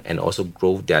management, and also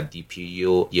grow their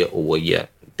DPU year over year.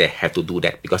 They have to do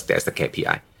that because that's the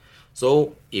KPI.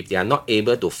 So if they are not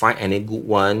able to find any good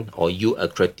one or you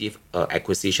accretive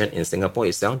acquisition in Singapore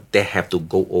itself, they have to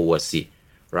go overseas,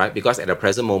 right? Because at the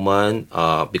present moment,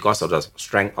 because of the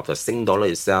strength of the Sing dollar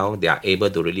itself, they are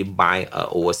able to really buy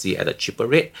overseas at a cheaper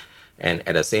rate. And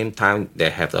at the same time, they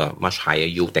have a much higher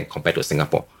yield than compared to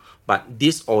Singapore. But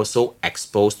this also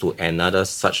exposed to another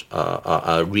such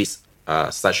risk,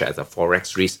 such as the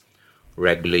forex risk,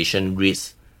 regulation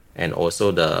risk, and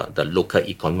also the local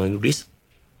economic risk,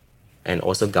 and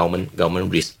also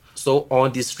government risk. So all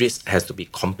these risks has to be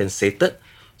compensated.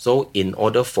 So in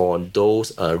order for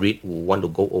those REIT who want to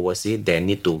go overseas, they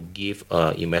need to give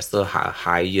investor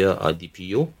higher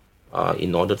DPU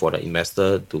in order for the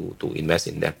investor to invest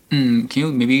in them. Can you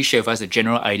maybe share with us a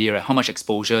general idea, right, how much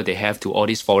exposure they have to all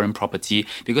this foreign property?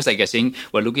 Because like you're saying,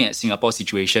 we're looking at Singapore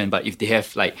situation, but if they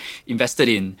have like invested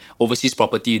in overseas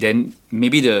property, then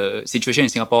maybe the situation in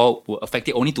Singapore will affect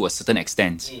it only to a certain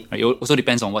extent. Right? It also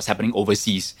depends on what's happening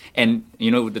overseas. And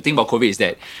the thing about COVID is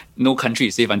that no country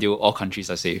is safe until all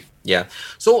countries are safe. Yeah.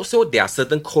 So there are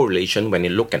certain correlation when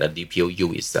you look at the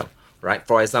DPU itself. Right.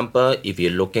 For example, if you're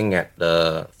looking at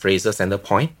the Fraser Center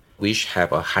Point, which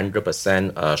have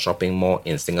 100% shopping mall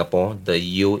in Singapore, the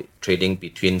yield trading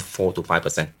between 4 to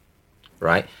 5%.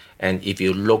 Right. And if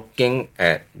you're looking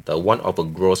at the one of a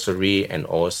grocery and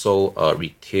also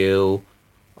retail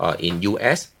in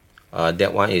US,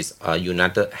 that one is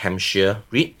United Hampshire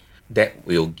REIT, that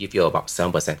will give you about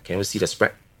 7%. Can you see the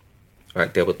spread?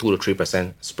 Right. There were 2 to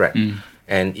 3% spread.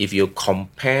 And if you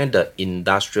compare the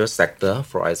industrial sector,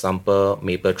 for example,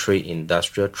 Mapletree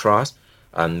Industrial Trust,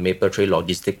 and Mapletree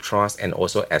Logistic Trust, and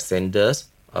also Ascenders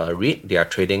REIT, they are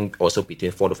trading also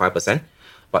between 4 to 5%.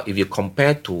 But if you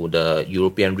compare to the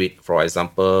European REIT, for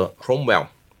example, Cromwell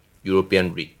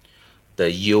European REIT,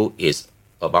 the yield is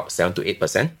about 7 to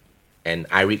 8%. And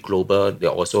IREIT Global, they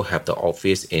also have the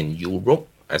office in Europe,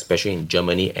 especially in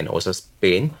Germany and also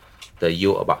Spain. The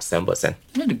yield about 7%.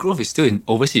 Yeah, the growth is still in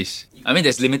overseas. I mean,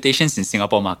 there's limitations in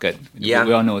Singapore market. Yeah.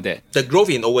 We all know that. The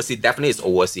growth in overseas definitely is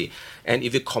overseas. And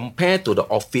if you compare to the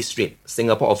office rate,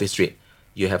 Singapore office rate,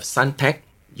 you have Suntec,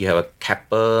 you have a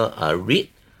Keppel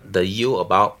REIT, the yield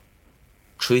about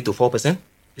 3 to 4%.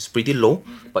 It's pretty low.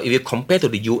 But if you compare to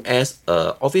the US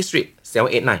office rate,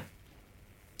 7, 8, 9,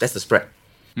 that's the spread.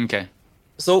 Okay.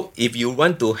 So if you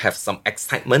want to have some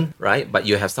excitement, right, but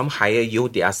you have some higher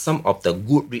yield, there are some of the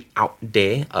good REIT out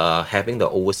there having the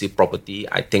overseas property,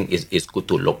 I think is good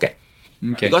to look at.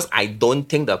 Okay. Because I don't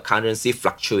think the currency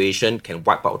fluctuation can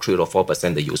wipe out 3 or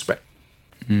 4% the yield spread.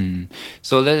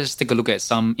 So let's take a look at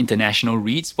some international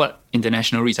REITs. What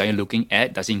international REITs are you looking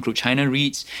at? Does it include China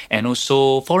REITs and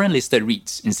also foreign listed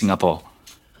REITs in Singapore?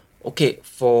 Okay,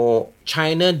 for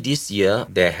China this year,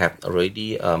 they have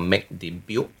already made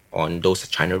debut on those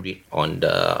China REIT on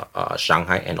the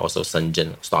Shanghai and also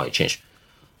Shenzhen Stock Exchange.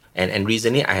 And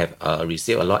recently, I have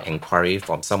received a lot of inquiry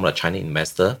from some of the China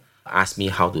investors ask me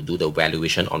how to do the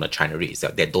valuation on the China REIT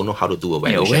itself. They don't know how to do a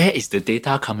valuation. Where is the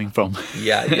data coming from?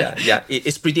 Yeah.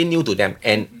 It's pretty new to them.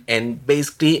 And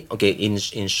basically, okay, in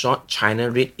short, China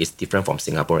REIT is different from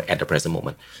Singapore at the present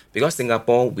moment. Because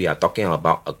Singapore, we are talking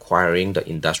about acquiring the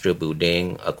industrial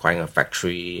building, acquiring a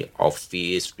factory,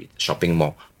 office, shopping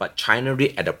mall. But China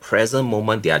REIT at the present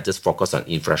moment, they are just focused on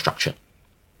infrastructure.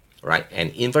 Right?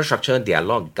 And infrastructure, there are a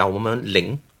lot of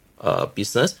government-linked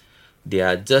business.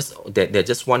 They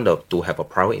just want to have a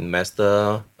private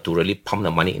investor to really pump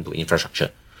the money into infrastructure.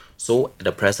 So at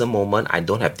the present moment, I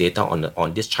don't have data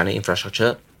on this China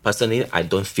infrastructure. Personally, I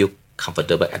don't feel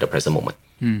comfortable at the present moment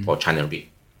for China REIT.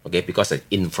 Okay, because the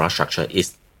infrastructure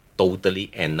is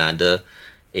totally another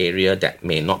area that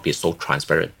may not be so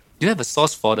transparent. Do you have a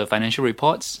source for the financial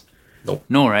reports?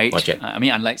 No, right? Not yet. I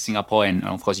mean, unlike Singapore and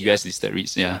of course US listed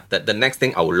REITs, yeah. The next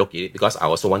thing I will look at it because I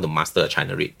also want to master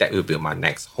China REIT. That will be my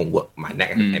next homework, my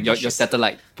next your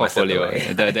satellite portfolio,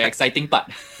 the exciting part.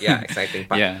 Yeah, exciting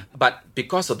part. Yeah. But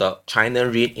because of the China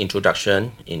REIT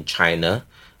introduction in China,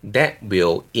 that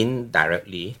will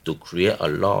indirectly to create a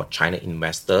lot of China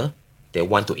investor. They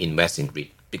want to invest in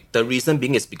REIT. The reason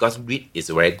being is because REIT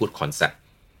is a very good concept.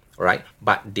 Right,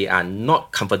 but they are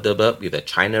not comfortable with the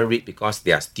China REIT because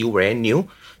they are still very new.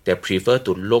 They prefer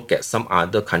to look at some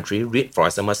other country REIT, for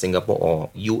example, Singapore or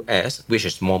US, which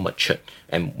is more mature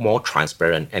and more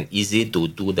transparent and easy to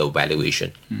do the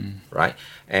valuation. Right,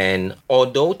 and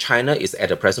although China is at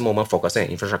the present moment focusing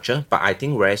on infrastructure, but I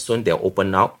think very soon they'll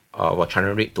open up for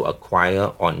China REIT to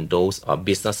acquire on those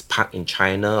business park in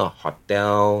China,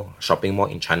 hotel, shopping mall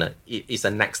in China. It's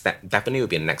a next step. Definitely will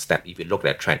be a next step if you look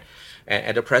at the trend. And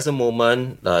at the present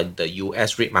moment, the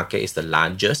US REIT market is the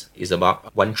largest. It's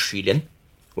about 1 trillion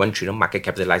market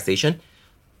capitalization.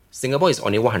 Singapore is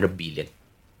only 100 billion.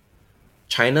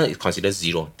 China is considered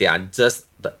zero. They are just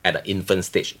at the infant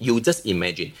stage. You just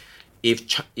imagine, if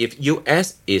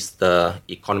US is the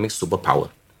economic superpower,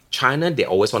 China, they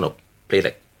always want to play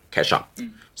the catch up.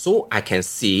 So I can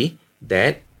see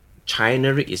that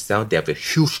China REIT itself, they have a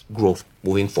huge growth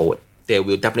moving forward. They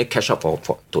will definitely catch up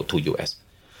to US.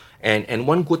 And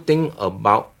one good thing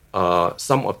about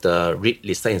some of the REIT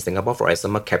listed in Singapore, for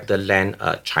example,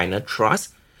 CapitaLand China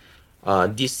Trust,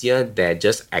 this year they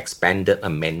just expanded a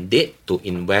mandate to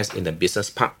invest in the business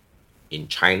park in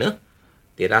China,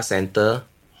 data center,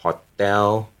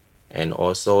 hotel, and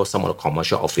also some of the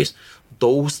commercial office.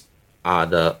 Those are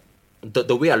the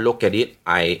way I look at it.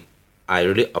 I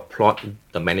really applaud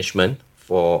the management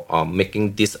for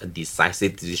making this a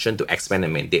decisive decision to expand the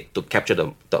mandate to capture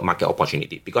the market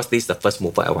opportunity, because this is the first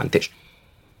mover advantage.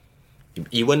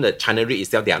 Even the China REIT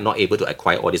itself, they are not able to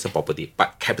acquire all this property,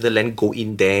 but CapitaLand go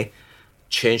in there,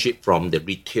 change it from the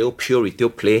pure retail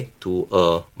play to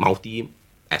a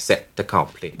multi-asset, that kind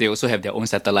of play. They also have their own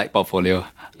satellite portfolio.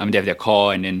 They have their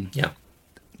core and then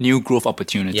new growth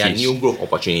opportunities. Yeah, new growth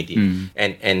opportunity.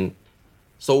 And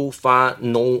so far,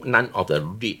 none of the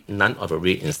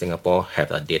REIT in Singapore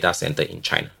have a data center in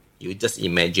China. You just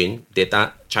imagine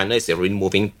China is already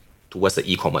moving towards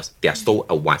the e-commerce. They are so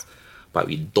advanced, but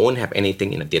we don't have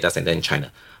anything in the data center in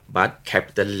China. But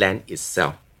CapitaLand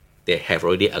itself, they have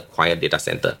already acquired data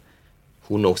center.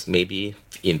 Who knows, maybe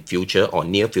in future or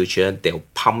near future, they'll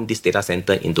pump this data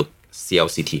center into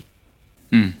CLCT.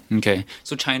 Okay.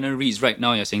 So China REITs right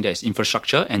now, you're saying there's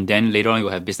infrastructure, and then later on you'll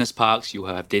have business parks, you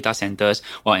will have data centers.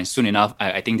 Well, and soon enough,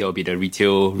 I think there will be the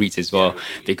retail REITs as well,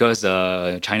 because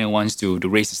China wants to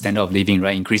raise the standard of living,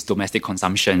 right? Increase domestic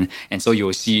consumption. And so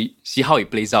you'll see how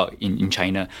it plays out in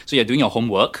China. So you're doing your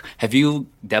homework. Have you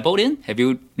dabbled in? Have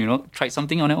you tried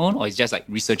something on your own? Or it's just like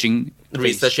researching?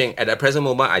 Researching. At the present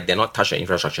moment, I dare not touch the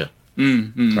infrastructure.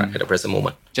 Right, at the present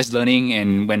moment. Just learning,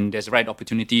 and when there's the right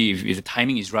opportunity, if the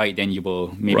timing is right, then you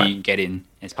will maybe get in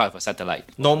as part of a satellite.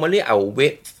 Normally, I will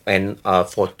wait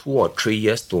for 2 or 3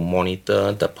 years to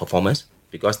monitor the performance,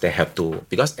 because they have to,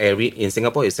 in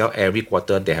Singapore itself, every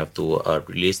quarter they have to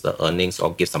release the earnings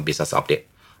or give some business update.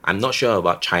 I'm not sure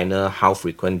about China, how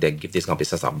frequent they give this kind of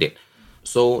business update.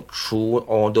 So through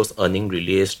all those earning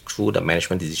release, through the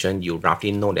management decision, you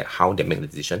roughly know that how they make the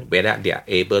decision, whether they are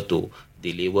able to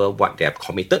deliver what they have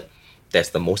committed. That's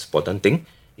the most important thing.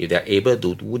 If they're able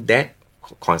to do that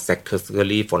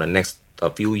consecutively for the next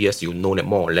few years, you know that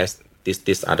more or less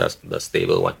these are the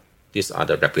stable one. These are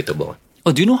the reputable one.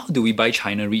 Oh, do you know how do we buy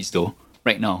China REITs though,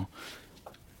 right now?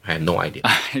 I have no idea.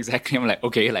 Exactly. I'm like,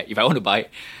 okay, like if I want to buy,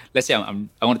 let's say I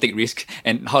want to take risk,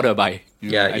 and how do I buy?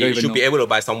 You should be able to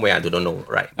buy somewhere. I don't know,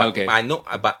 right? But okay. I know,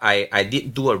 but I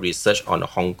did do a research on the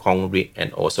Hong Kong REIT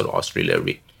and also the Australia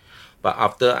REIT. But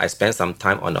after I spent some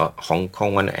time on the Hong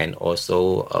Kong one and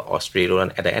also Australia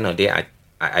one, at the end of the day,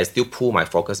 I still pull my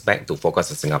focus back to focus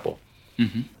on Singapore.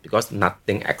 Because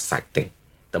nothing exciting.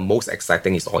 The most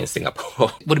exciting is all in Singapore.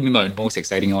 What do you mean by most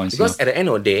exciting all in Because Singapore? at the end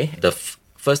of the day, the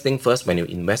first thing first, when you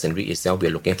invest in REIT itself, we're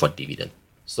looking for dividend.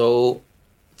 So,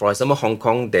 for example, Hong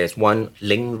Kong, there's one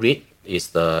Link REIT, is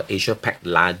the Asia Pac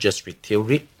largest retail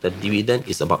REIT. The dividend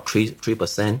is about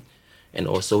 3%. And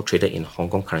also traded in Hong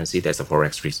Kong currency, there's a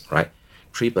forex risk, right?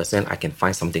 3%, I can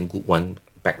find something good one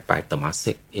backed by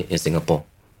Temasek in Singapore.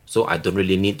 So I don't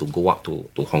really need to go up to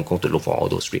Hong Kong to look for all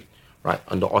those REIT, right?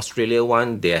 On the Australia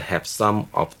one, they have some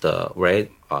of the very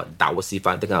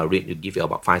diversified kind of REIT, you give you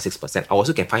about 5-6%. I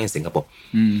also can find in Singapore.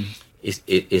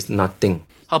 It's nothing.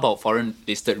 How about foreign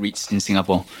listed REITs in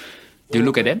Singapore? Do you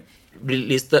look at them?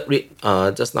 Listed REIT,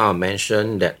 just now I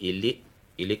mentioned that Elite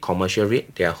Commercial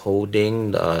REIT, they are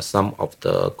holding some of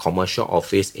the commercial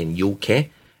office in UK,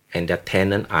 and their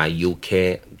tenant are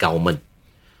UK government.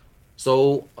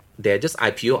 So they just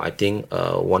IPO, I think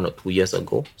 1 or 2 years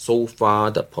ago. So far,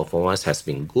 the performance has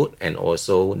been good, and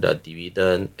also the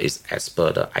dividend is as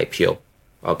per the IPO,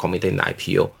 committed in the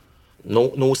IPO.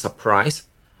 No surprise.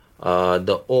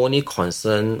 The only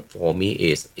concern for me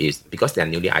is because they are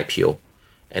newly IPO,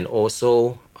 and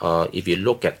also if you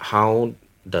look at how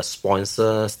the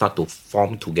sponsors start to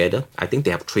form together. I think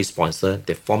they have 3 sponsors.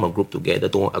 They form a group together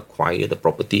to acquire the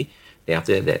property. Then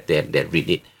after that, they read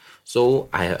it. So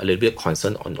I have a little bit of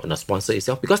concern on the sponsor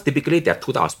itself, because typically there are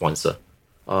 2 types of sponsor.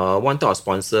 One type of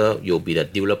sponsor, you'll be the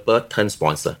developer turn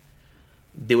sponsor.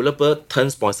 developer turn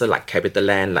sponsor like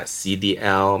CapitaLand, like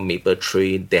CDL,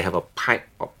 Mapletree, they have a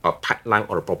pipeline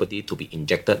or a property to be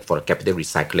injected for the capital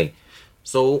recycling.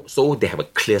 So they have a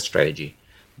clear strategy.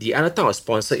 The other type of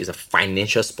sponsor is a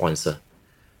financial sponsor.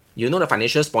 You know, the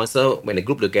financial sponsor, when they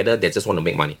group together, they just want to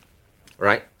make money,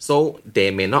 right? So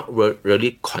they may not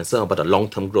really concern about the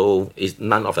long-term growth. It's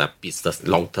none of their business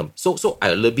long-term. So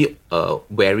I'm a little bit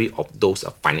wary of those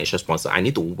financial sponsors. I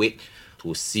need to wait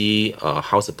to see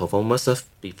how's the performance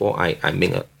before I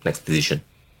make a next decision,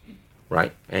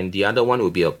 right? And the other one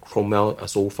will be a Cromwell.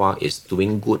 So far is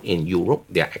doing good in Europe.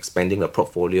 They are expanding the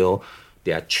portfolio.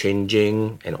 They are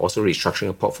changing and also restructuring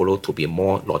the portfolio to be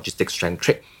more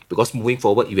logistics-centric. Because moving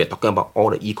forward, if you're talking about all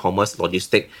the e-commerce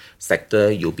logistic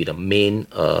sector, you'll be the main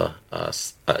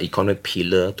economic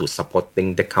pillar to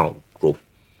supporting that kind of growth.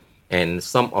 And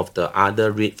some of the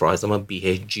other REIT, for example,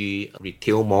 BHG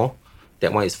Retail Mall,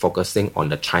 that one is focusing on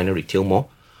the China retail mall.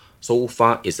 So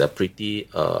far, it's a pretty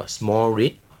small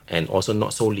REIT and also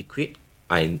not so liquid.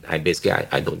 I basically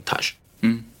don't touch.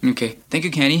 Okay. Thank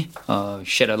you, Kenny.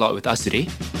 Shared a lot with us today.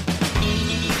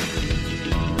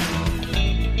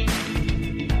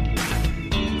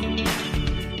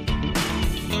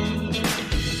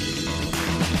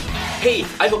 Hey,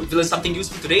 I hope you learned something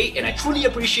useful today, and I truly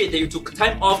appreciate that you took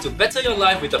time off to better your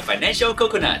life with the financial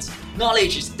coconut.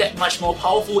 Knowledge is that much more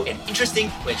powerful and interesting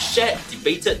when shared,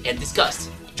 debated, and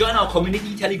discussed. Join our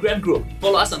community Telegram group,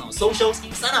 follow us on our socials,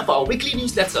 sign up for our weekly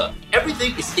newsletter.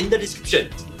 Everything is in the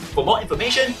description. For more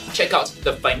information, check out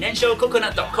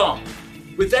thefinancialcoconut.com.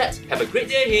 With that, have a great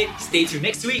day ahead, stay tuned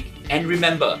next week, and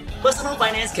remember, personal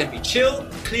finance can be chill,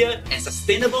 clear, and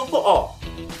sustainable for all.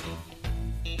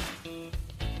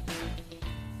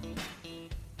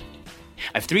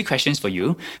 I have 3 questions for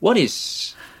you. What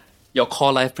is your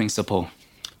core life principle?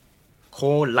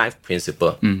 Core life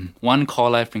principle. One core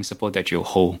life principle that you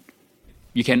hold.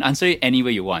 You can answer it any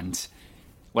way you want.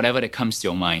 Whatever that comes to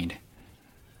your mind.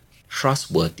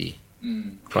 Trustworthy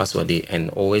and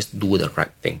always do the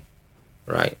right thing,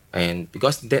 right? And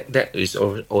because that is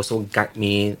also guide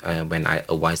me when I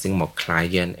advising my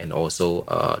client and also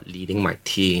leading my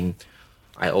team.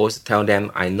 I always tell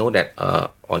them, I know that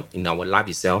in our life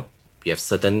itself, we have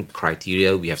certain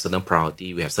criteria, we have certain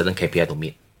priority, we have certain KPI to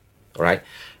meet, right?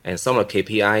 And some of the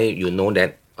KPI, you know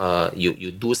that you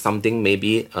do something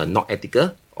maybe not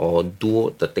ethical or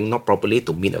do the thing not properly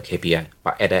to meet a KPI.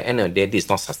 But at the end of the day, this is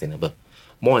not sustainable.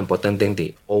 More important thing,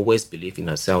 they always believe in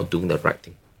themselves doing the right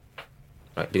thing,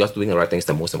 right? Because doing the right thing is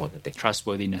the most important thing.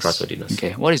 Trustworthiness. Trustworthiness.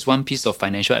 Okay. What is one piece of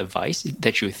financial advice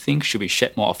that you think should be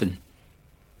shared more often?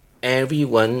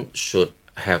 Everyone should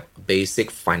have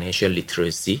basic financial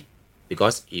literacy.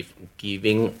 Because if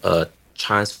giving a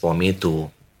chance for me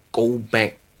to go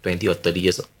back 20 or 30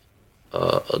 years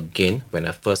again, when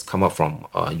I first come out from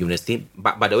university,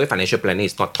 but by the way, financial planning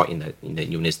is not taught in the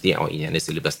university or in any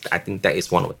syllabus. I think that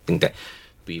is one of the things that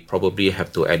we probably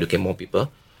have to educate more people.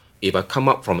 If I come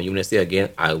up from a university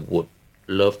again, I would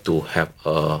love to have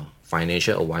a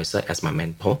financial advisor as my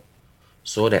mentor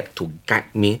so that to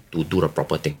guide me to do the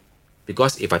proper thing.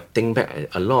 Because if I think back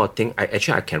a lot of things,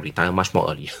 I can retire much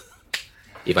more earlier.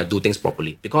 If I do things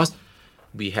properly, because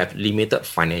we have limited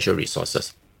financial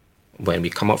resources when we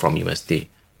come out from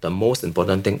university. The most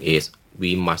important thing is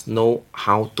we must know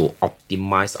how to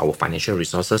optimize our financial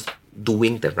resources,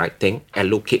 doing the right thing,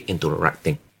 allocate into the right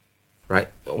thing, right?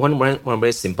 One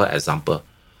very simple example.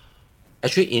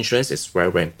 Actually, insurance is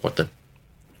very, very important,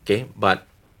 okay? But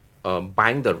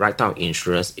buying the right type of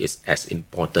insurance is as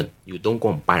important. You don't go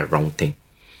and buy the wrong thing.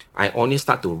 I only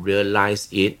start to realize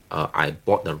it. I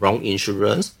bought the wrong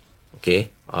insurance, okay,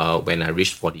 when I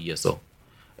reached 40 years old.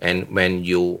 And when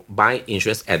you buy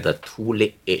insurance at the too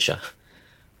late age,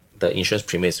 the insurance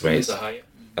premium is very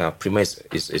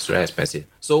is very expensive.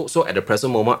 So at the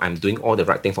present moment, I'm doing all the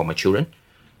right thing for my children.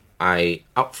 I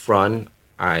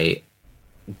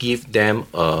give them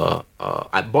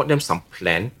I bought them some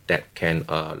plan that can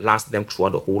last them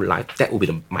throughout the whole life. That will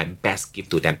be my best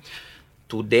gift to them.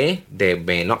 Today, they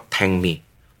may not thank me,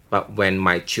 but when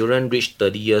my children reach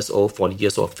 30 years old, 40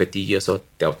 years old, 50 years old,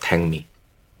 they'll thank me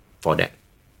for that.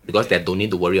 Because they don't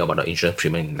need to worry about the insurance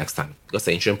premium next time. Because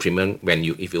the insurance premium,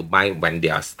 if you buy when they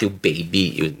are still baby,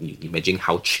 you imagine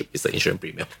how cheap is the insurance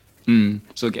premium.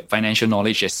 So get financial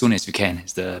knowledge as soon as we can.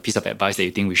 It's the piece of advice that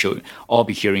you think we should all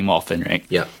be hearing more often, right?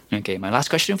 Yeah. Okay, my last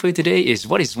question for you today is,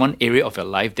 what is one area of your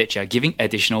life that you are giving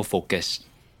additional focus?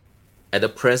 At the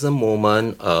present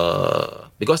moment,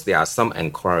 because there are some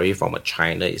inquiry from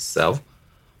China itself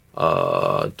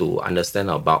to understand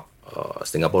about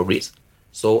Singapore REITs.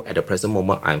 So at the present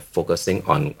moment, I'm focusing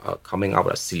on coming up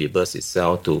with a syllabus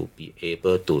itself to be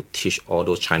able to teach all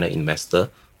those China investors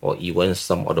or even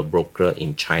some of the broker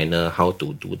in China how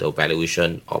to do the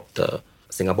valuation of the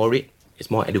Singapore REIT. It's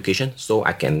more education, so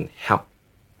I can help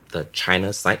the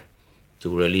China side to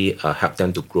really help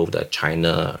them to grow the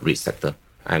China REIT sector.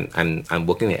 I'm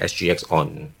working with SGX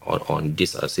on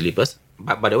this syllabus.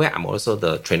 But by the way, I'm also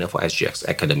the trainer for SGX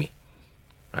Academy.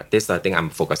 Right, this is the thing I'm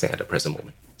focusing at the present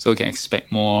moment. So we can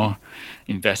expect more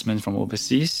investment from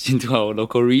overseas into our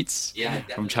local REITs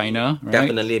from China, right?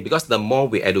 Definitely, because the more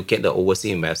we educate the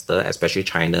overseas investor, especially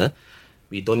China,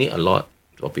 we don't need a lot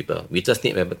of people. We just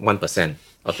need 1%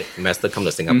 of the investor come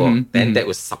to Singapore. Then that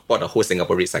will support the whole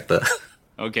Singapore REIT sector.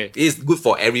 Okay. It's good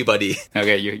for everybody.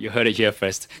 Okay, you heard it here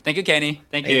first. Thank you, Kenny.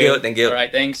 Thank Thank you. All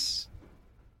right, thanks.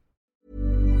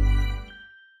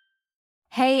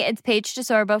 Hey, it's Paige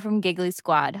DeSorbo from Giggly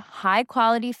Squad. High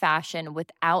quality fashion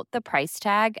without the price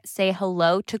tag. Say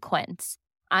hello to Quince.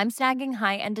 I'm snagging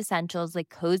high-end essentials like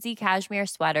cozy cashmere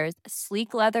sweaters,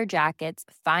 sleek leather jackets,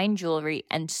 fine jewelry,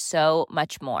 and so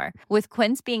much more. With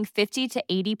Quince being 50 to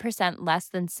 80% less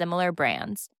than similar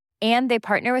brands. And they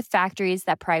partner with factories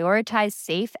that prioritize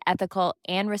safe, ethical,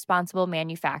 and responsible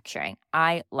manufacturing.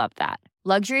 I love that.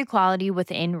 Luxury quality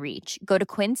within reach. Go to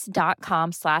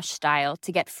quince.com/style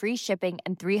to get free shipping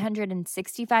and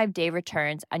 365-day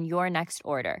returns on your next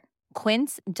order.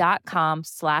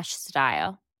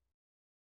 Quince.com/style.